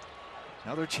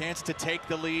 Another chance to take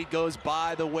the lead goes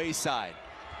by the wayside.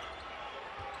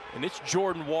 And it's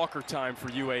Jordan Walker time for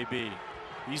UAB.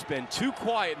 He's been too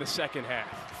quiet in the second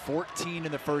half. 14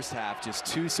 in the first half, just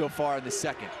 2 so far in the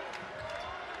second.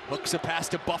 Hooks a pass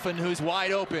to Buffin, who's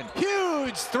wide open.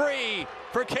 Huge 3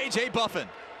 for KJ Buffin.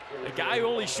 A guy who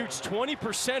only shoots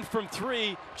 20% from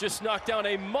 3 just knocked down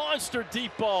a monster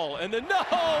deep ball. And then, no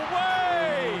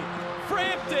way!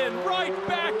 Frampton right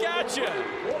back at you.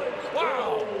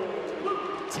 Wow.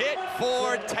 Tit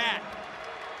for tat.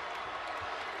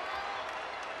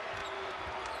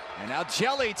 And now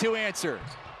Jelly to answer.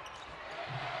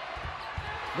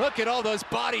 Look at all those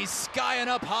bodies skying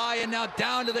up high and now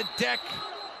down to the deck.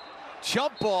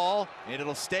 Jump ball, and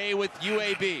it'll stay with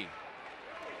UAB.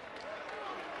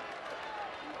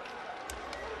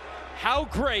 How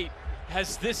great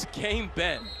has this game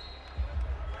been?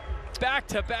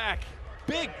 Back-to-back,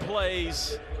 big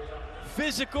plays,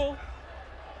 physical.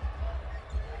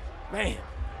 Man.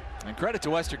 And credit to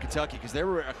Western Kentucky, because there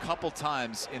were a couple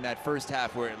times in that first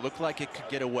half where it looked like it could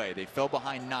get away. They fell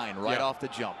behind 9 right off the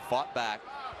jump, fought back,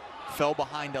 fell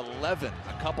behind 11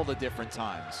 a couple of different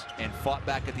times, and fought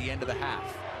back at the end of the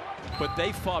half. But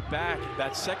they fought back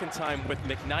that second time with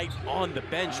McKnight on the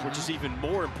bench, which is even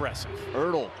more impressive.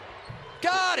 Ertl,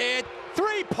 got it,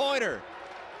 3-pointer.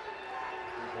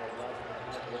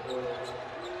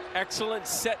 Excellent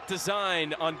set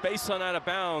design on baseline out of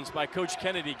bounds by Coach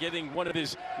Kennedy, getting one of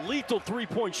his lethal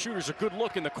 3-point shooters a good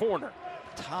look in the corner.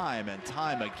 Time and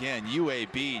time again,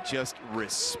 UAB just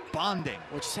responding.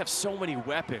 We just have so many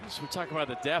weapons. We're talking about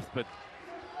the depth, but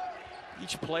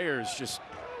each player is just,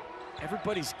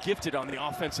 everybody's gifted on the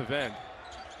offensive end.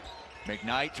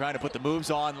 McKnight trying to put the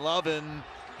moves on Lovin.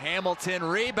 Hamilton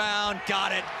rebound,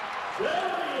 got it.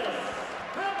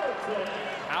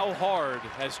 How hard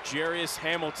has Jarius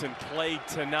Hamilton played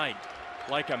tonight?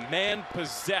 Like a man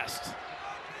possessed.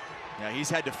 Yeah, he's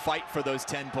had to fight for those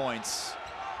 10 points.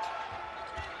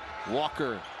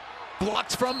 Walker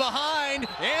blocked from behind,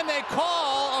 and they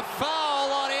call a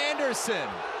foul on Anderson.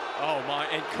 Oh my,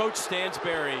 and Coach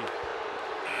Stansbury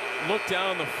looked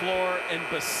down on the floor and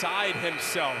beside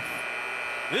himself.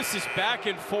 This is back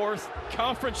and forth,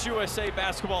 Conference USA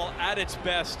basketball at its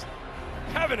best.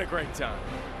 Having a great time.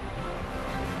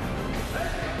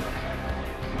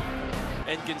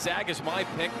 And Gonzaga's my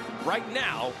pick right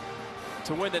now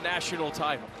to win the national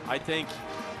title. I think,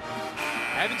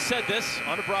 I haven't said this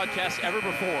on a broadcast ever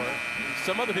before.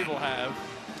 Some other people have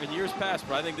in years past,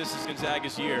 but I think this is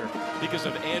Gonzaga's year because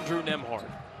of Andrew Nembhard.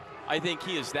 I think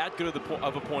he is that good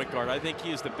of a point guard. I think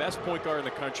he is the best point guard in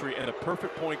the country and the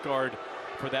perfect point guard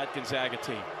for that Gonzaga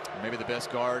team. Maybe the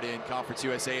best guard in Conference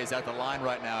USA is at the line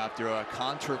right now after a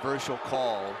controversial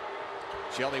call.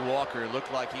 Jelly Walker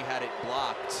looked like he had it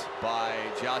blocked by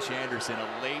Josh Anderson.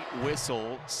 A late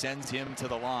whistle sends him to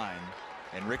the line.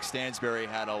 And Rick Stansbury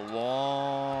had a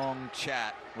long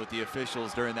chat with the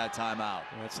officials during that timeout.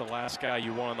 That's the last guy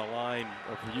you want on the line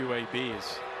of the UAB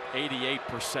is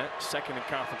 88%, second in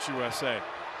Conference USA.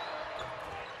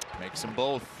 Makes them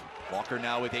both. Walker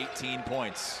now with 18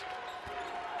 points.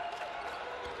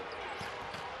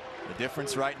 The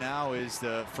difference right now is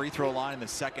the free throw line in the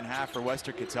second half for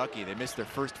Western Kentucky. They missed their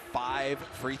first 5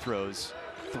 free throws,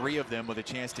 3 of them with a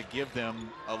chance to give them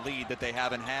a lead that they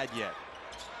haven't had yet.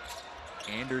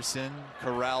 Anderson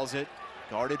corrals it,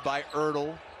 guarded by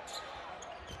Ertl.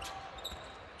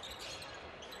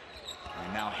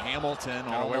 And now Hamilton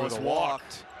almost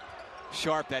walked.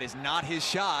 Sharp, that is not his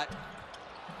shot.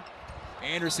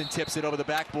 Anderson tips it over the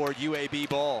backboard, UAB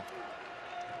ball.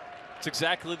 It's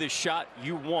exactly the shot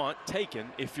you want taken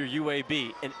if you're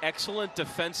UAB. An excellent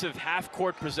defensive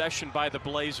half-court possession by the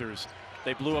Blazers.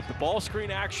 They blew up the ball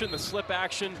screen action, the slip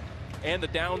action, and the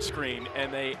down screen,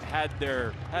 and they had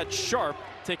Sharp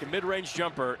take a mid-range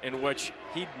jumper in which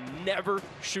he never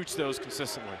shoots those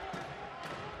consistently.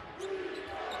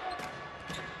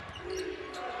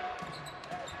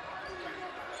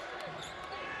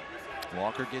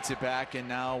 Walker gets it back and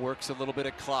now works a little bit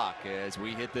of clock as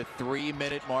we hit the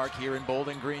 3-minute mark here in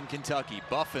Bowling Green, Kentucky.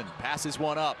 Buffin passes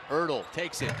one up. Ertl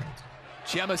takes it.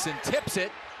 Jemison tips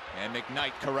it, and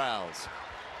McKnight corrals.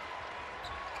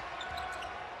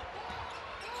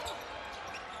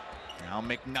 Now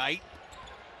McKnight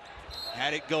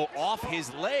had it go off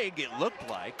his leg, it looked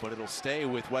like, but it'll stay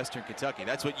with Western Kentucky.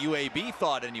 That's what UAB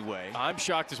thought anyway. I'm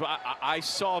shocked as well. I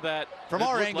saw that. From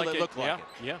our angle, it looked like it.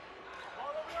 Yeah.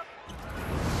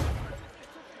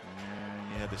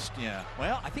 Yeah,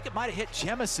 well, I think it might have hit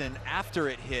Jemison after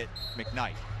it hit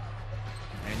McKnight.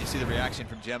 And you see the reaction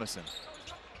from Jemison.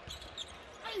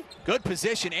 Good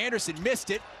position. Anderson missed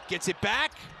it, gets it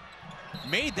back,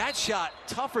 made that shot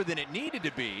tougher than it needed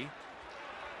to be.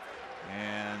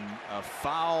 And a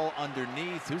foul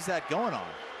underneath. Who's that going on?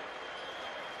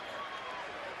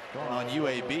 Going on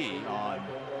UAB.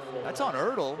 That's on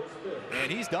Ertl,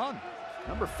 and he's done.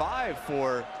 Number 5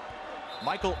 for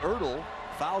Michael Ertl.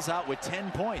 Fouls out with 10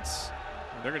 points.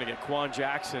 They're going to get Quan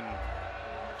Jackson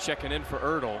checking in for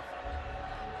Ertl.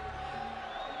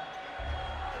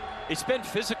 It's been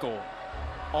physical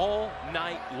all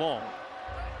night long.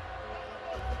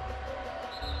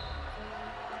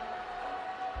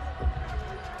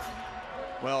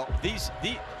 Well, these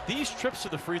trips to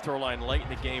the free throw line late in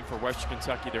the game for Western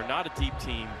Kentucky, they're not a deep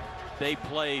team. They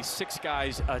play 6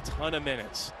 guys a ton of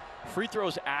minutes. Free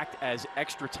throws act as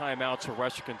extra timeouts for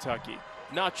Western Kentucky.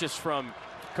 Not just from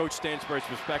Coach Stansbury's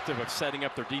perspective of setting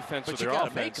up their defense or their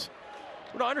offense.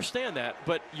 Well, I understand that,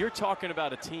 but you're talking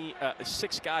about a team,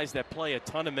 6 guys that play a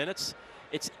ton of minutes.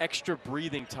 It's extra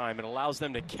breathing time. It allows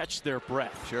them to catch their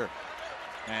breath. Sure,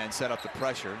 and set up the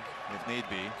pressure if need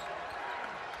be.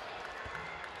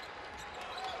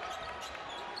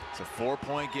 It's a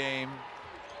 4-point game.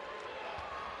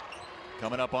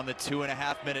 Coming up on the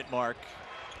 2.5-minute mark.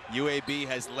 UAB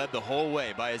has led the whole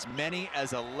way by as many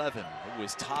as 11. It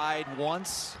was tied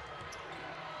once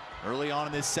early on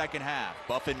in this second half.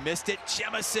 Buffin missed it.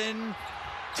 Jemison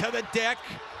to the deck,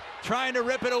 trying to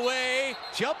rip it away.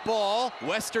 Jump ball,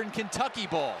 Western Kentucky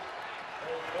ball.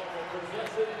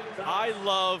 I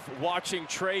love watching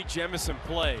Trey Jemison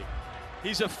play.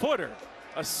 He's a footer,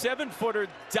 a 7-footer,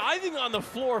 diving on the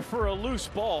floor for a loose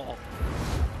ball.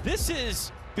 This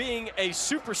is being a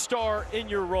superstar in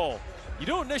your role. You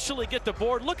don't initially get the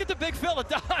board. Look at the big fella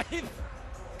dive.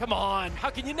 Come on, how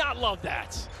can you not love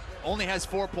that? Only has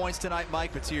 4 points tonight,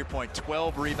 Mike, but to your point,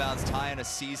 12 rebounds, tying a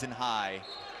season high.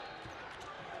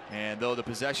 And though the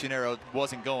possession arrow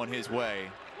wasn't going his way,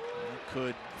 it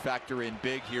could factor in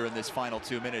big here in this final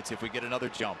 2 minutes if we get another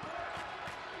jump.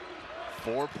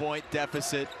 4-point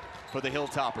deficit for the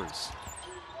Hilltoppers.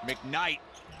 McKnight,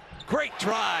 great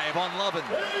drive on Lovin.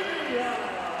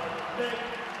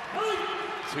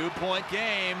 2-point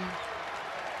game.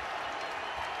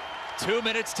 2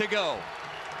 minutes to go.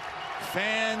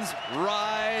 Fans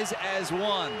rise as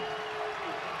one.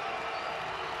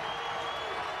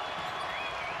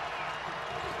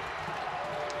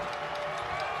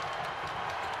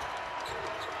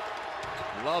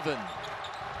 Lovin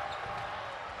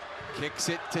kicks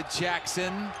it to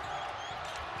Jackson.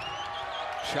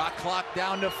 Shot clock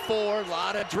down to 4, a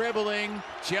lot of dribbling.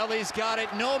 Jelly's got it,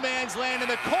 no man's land in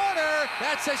the corner.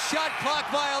 That's a shot clock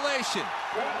violation.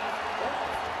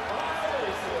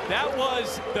 That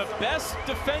was the best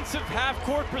defensive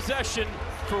half-court possession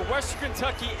for Western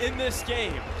Kentucky in this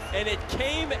game. And it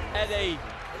came at a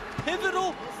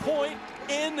pivotal point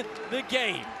in the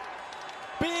game.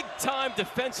 Big time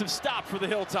defensive stop for the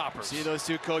Hilltoppers. See those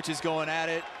two coaches going at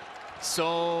it.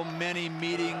 So many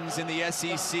meetings in the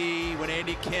SEC when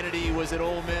Andy Kennedy was at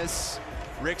Ole Miss.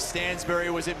 Rick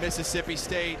Stansbury was at Mississippi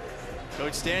State.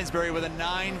 Coach Stansbury with a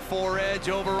 9-4 edge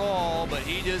overall, but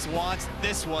he just wants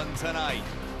this one tonight.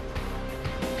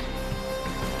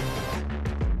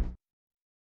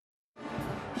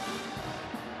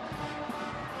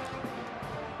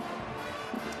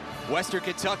 Western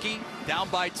Kentucky down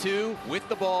by 2 with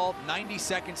the ball, 90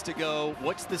 seconds to go.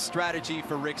 What's the strategy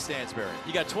for Rick Stansbury?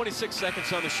 You got 26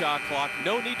 seconds on the shot clock.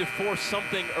 No need to force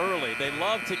something early. They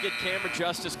love to get Cameron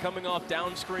Justice coming off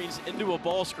down screens into a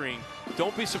ball screen.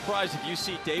 Don't be surprised if you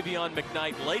see Davion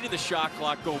McKnight late in the shot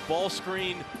clock go ball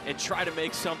screen and try to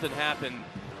make something happen.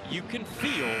 You can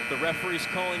feel the referees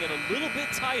calling it a little bit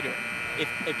tighter.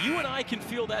 If you and I can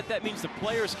feel that, that means the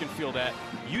players can feel that.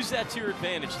 Use that to your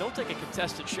advantage. Don't take a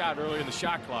contested shot earlier in the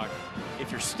shot clock.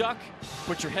 If you're stuck,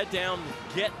 put your head down,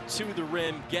 get to the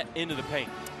rim, get into the paint.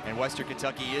 And Western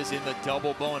Kentucky is in the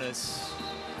double bonus.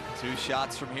 2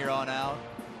 shots from here on out.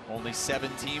 Only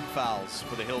 7 team fouls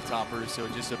for the Hilltoppers, so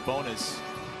just a bonus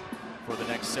for the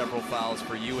next several fouls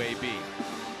for UAB.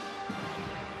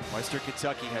 Western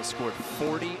Kentucky has scored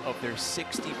 40 of their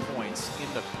 60 points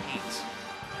in the paint.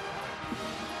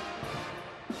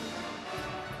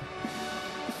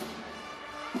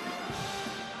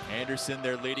 Anderson,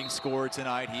 their leading scorer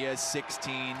tonight. He has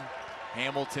 16.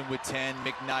 Hamilton with 10.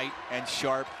 McKnight and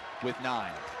Sharp with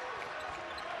 9.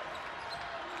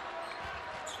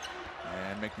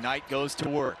 And McKnight goes to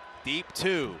work. Deep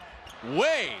 2.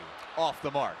 Way off the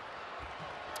mark.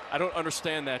 I don't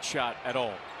understand that shot at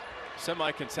all.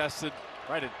 Semi-contested,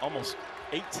 right at almost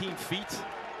 18 feet.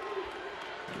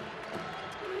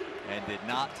 And did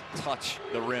not touch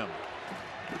the rim.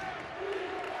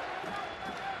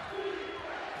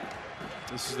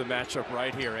 This is the matchup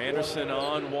right here. Anderson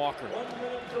on Walker.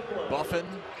 Buffin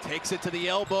takes it to the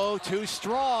elbow, too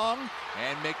strong,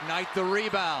 and McKnight the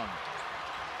rebound.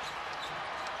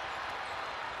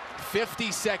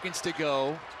 50 seconds to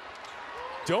go.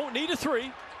 Don't need a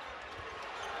 3.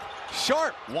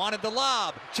 Sharp wanted the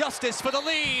lob. Justice for the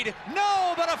lead.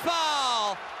 No, but a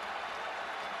foul.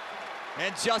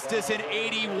 And Justice, an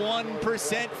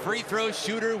 81% free throw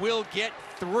shooter, will get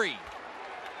 3.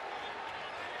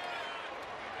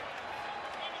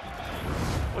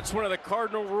 What's one of the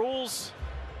cardinal rules?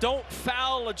 Don't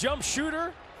foul a jump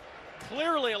shooter.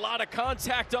 Clearly a lot of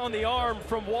contact on the arm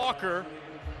from Walker.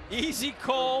 Easy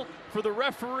call for the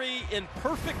referee in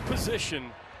perfect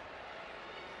position.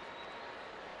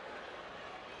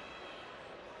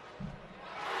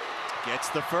 Gets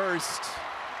the first.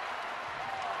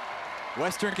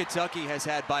 Western Kentucky has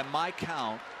had, by my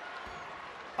count,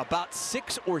 about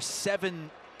 6 or 7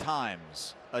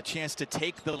 times a chance to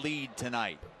take the lead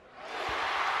tonight.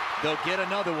 They'll get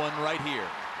another one right here.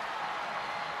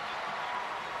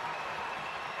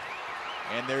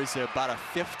 And there's about a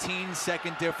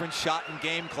 15-second difference shot in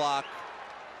game clock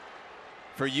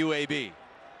for UAB.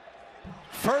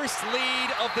 First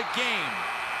lead of the game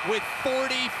with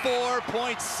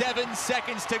 44.7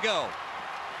 seconds to go.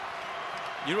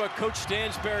 You know what Coach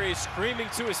Stansbury is screaming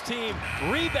to his team?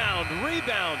 Rebound,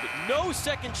 rebound. No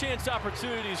second chance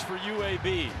opportunities for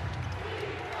UAB.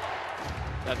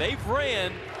 Now they've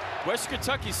ran. Western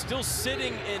Kentucky's still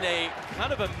sitting in a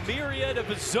kind of a myriad of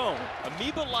a zone,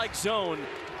 amoeba-like zone.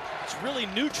 It's really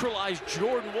neutralized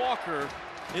Jordan Walker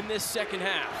in this second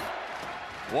half.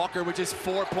 Walker with just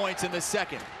 4 points in the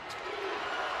second.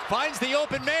 Finds the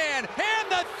open man,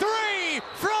 and the 3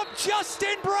 from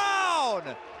Justin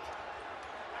Brown.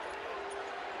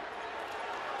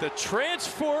 The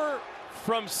transfer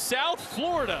from South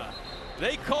Florida.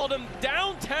 They called him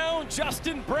Downtown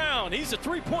Justin Brown. He's a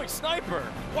 3-point sniper.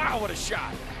 Wow, what a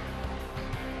shot.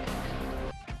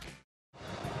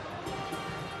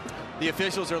 The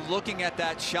officials are looking at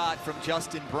that shot from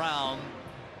Justin Brown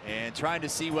and trying to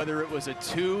see whether it was a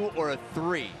 2 or a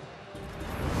 3.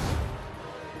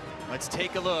 Let's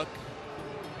take a look.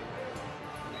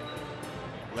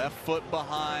 Left foot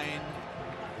behind,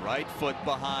 right foot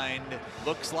behind.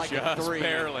 Looks like a 3. Just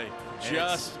barely.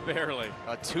 Just barely.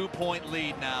 A 2-point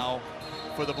lead now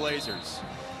for the Blazers.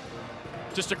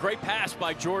 Just a great pass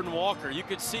by Jordan Walker. You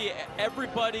could see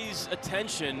everybody's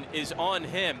attention is on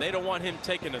him. They don't want him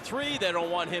taking a 3. They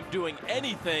don't want him doing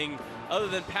anything other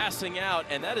than passing out.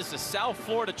 And that is the South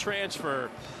Florida transfer.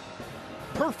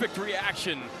 Perfect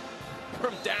reaction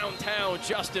from downtown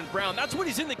Justin Brown. That's what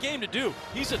he's in the game to do.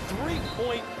 He's a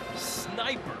 3-point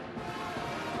sniper.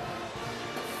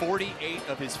 48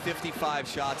 of his 55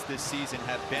 shots this season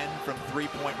have been from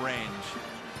 3-point range.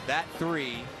 That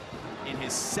 3 in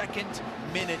his second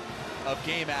minute of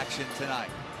game action tonight.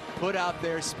 Put out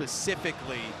there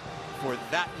specifically for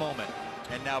that moment.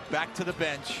 And now back to the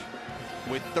bench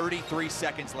with 33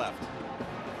 seconds left.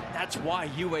 That's why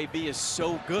UAB is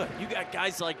so good. You got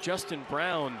guys like Justin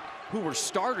Brown, who were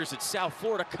starters at South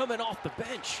Florida, coming off the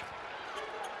bench.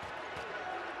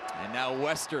 And now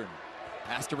Western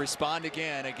has to respond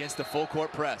again against the full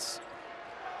court press.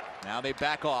 Now they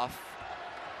back off.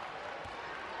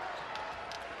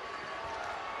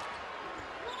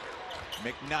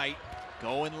 McKnight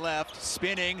going left,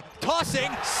 spinning,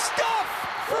 tossing,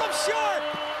 stuff from Sharp!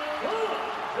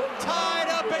 Tied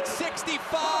up at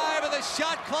 65 and the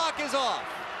shot clock is off.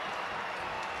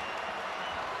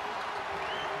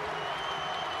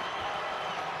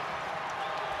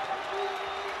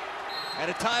 And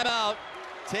a timeout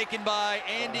taken by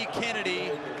Andy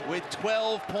Kennedy with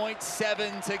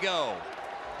 12.7 to go.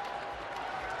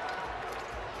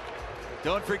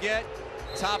 Don't forget,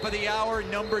 top of the hour,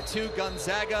 number 2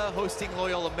 Gonzaga hosting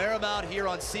Loyola Marymount here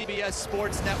on CBS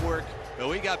Sports Network. But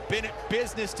we got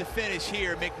business to finish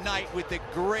here. McKnight with the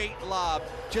great lob.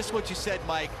 Just what you said,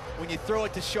 Mike. When you throw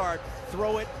it to Sharp,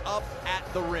 throw it up at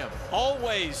the rim.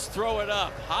 Always throw it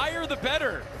up. Higher the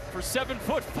better for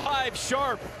 7'5"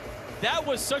 Sharp. That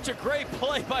was such a great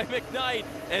play by McKnight,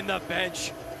 and the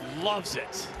bench loves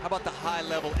it. How about the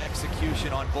high-level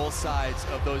execution on both sides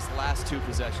of those last 2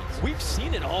 possessions? We've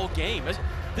seen it all game.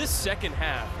 This second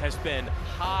half has been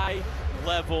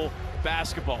high-level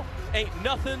basketball. Ain't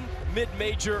nothing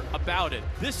mid-major about it.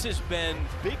 This has been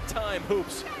big-time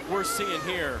hoops we're seeing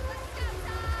here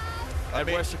at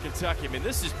Western Kentucky. I mean,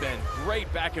 this has been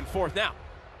great back and forth. Now,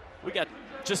 we got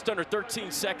just under 13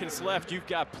 seconds left. You've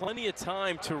got plenty of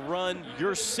time to run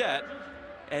your set.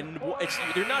 And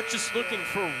you're not just looking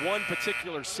for one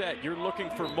particular set. You're looking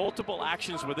for multiple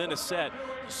actions within a set.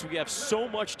 So we have so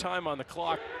much time on the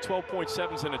clock.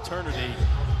 12.7 is an eternity.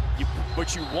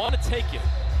 But you want to take it.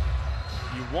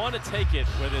 You want to take it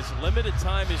with as limited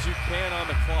time as you can on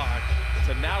the clock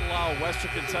to not allow Western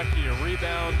Kentucky to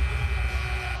rebound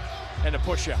and to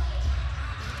push out.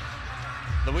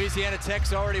 Louisiana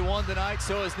Tech's already won tonight,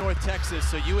 so has North Texas.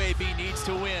 So UAB needs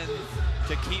to win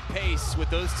to keep pace with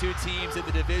those 2 teams in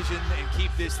the division and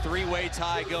keep this 3-way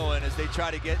tie going as they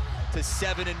try to get to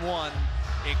 7-1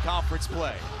 in conference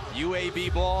play.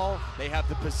 UAB ball, they have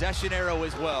the possession arrow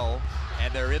as well,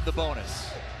 and they're in the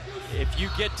bonus. If you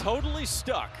get totally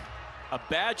stuck, a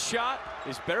bad shot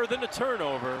is better than a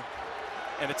turnover,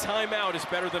 and a timeout is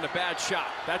better than a bad shot.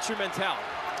 That's your mentality.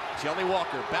 Jelly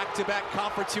Walker, back-to-back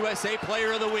Conference USA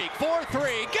Player of the Week.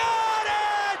 4-3, got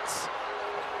it!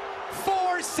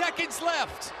 4 seconds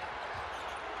left.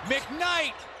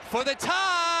 McKnight for the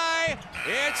tie.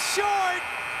 It's short,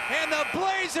 and the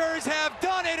Blazers have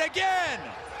done it again.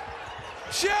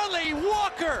 Jelly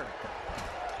Walker.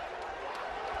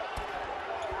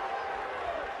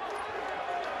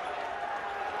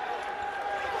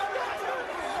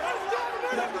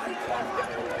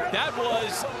 That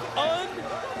was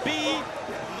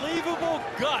unbelievable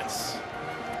guts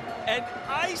and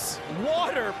ice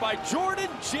water by Jordan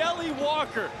Jelly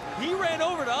Walker. He ran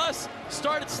over to us,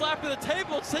 started slapping the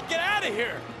table and said, "Get out of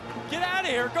here. Get out of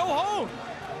here. Go home."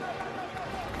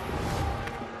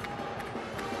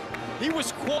 He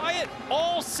was quiet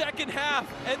all second half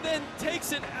and then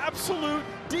takes an absolute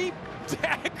deep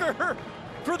dagger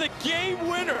for the game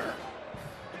winner.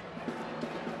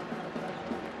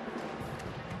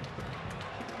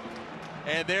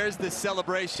 And there's the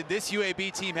celebration. This UAB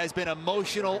team has been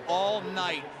emotional all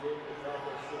night.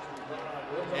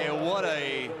 And what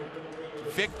a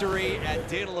victory at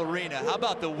Diddle Arena. How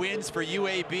about the wins for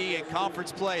UAB in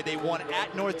conference play? They won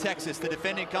at North Texas, the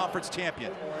defending conference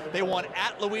champion. They won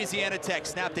at Louisiana Tech,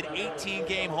 snapped an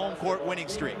 18-game home court winning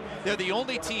streak. They're the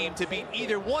only team to beat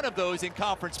either one of those in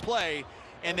conference play.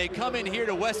 And they come in here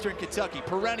to Western Kentucky,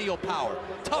 perennial power.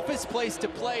 Toughest place to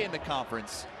play in the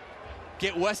conference.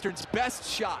 Get Western's best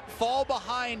shot, fall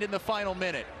behind in the final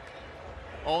minute,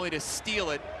 only to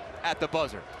steal it at the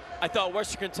buzzer. I thought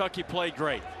Western Kentucky played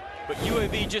great, but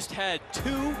UAB just had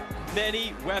too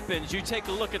many weapons. You take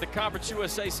a look at the Conference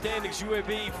USA standings.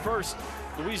 UAB first,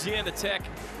 Louisiana Tech,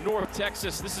 North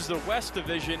Texas. This is the West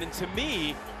Division, and to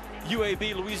me,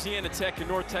 UAB, Louisiana Tech, and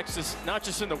North Texas, not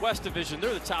just in the West Division,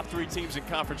 they're the top 3 teams in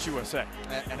Conference USA.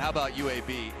 And how about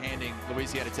UAB handing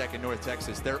Louisiana Tech and North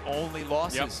Texas their only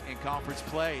losses in conference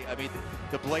play? I mean,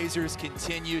 the Blazers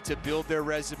continue to build their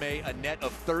resume, a net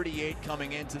of 38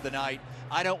 coming into the night.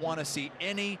 I don't want to see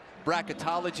any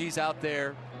bracketologies out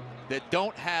there that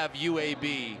don't have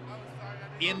UAB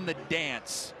in the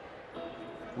dance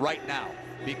right now,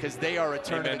 because they are a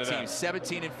tournament team.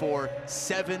 17-4,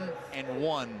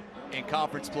 7-1 in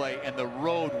conference play, and the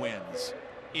road wins.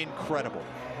 Incredible.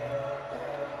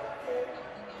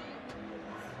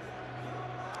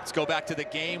 Let's go back to the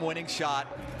game-winning shot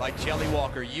by Jelly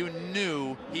Walker. You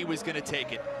knew he was going to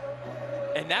take it.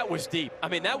 And that was deep. I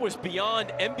mean, that was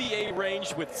beyond NBA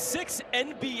range with 6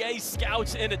 NBA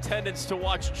scouts in attendance to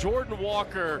watch Jordan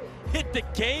Walker hit the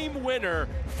game winner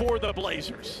for the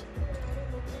Blazers.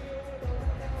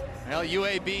 Well,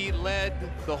 UAB led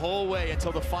the whole way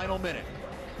until the final minute.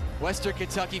 Western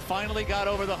Kentucky finally got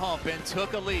over the hump and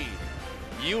took a lead.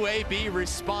 UAB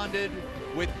responded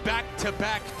with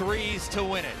back-to-back threes to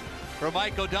win it. For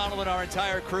Mike O'Donnell and our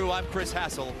entire crew, I'm Chris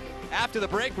Hassel. After the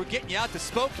break, we're getting you out to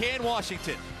Spokane,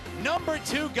 Washington.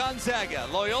 #2 Gonzaga,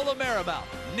 Loyola Marymount,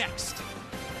 next.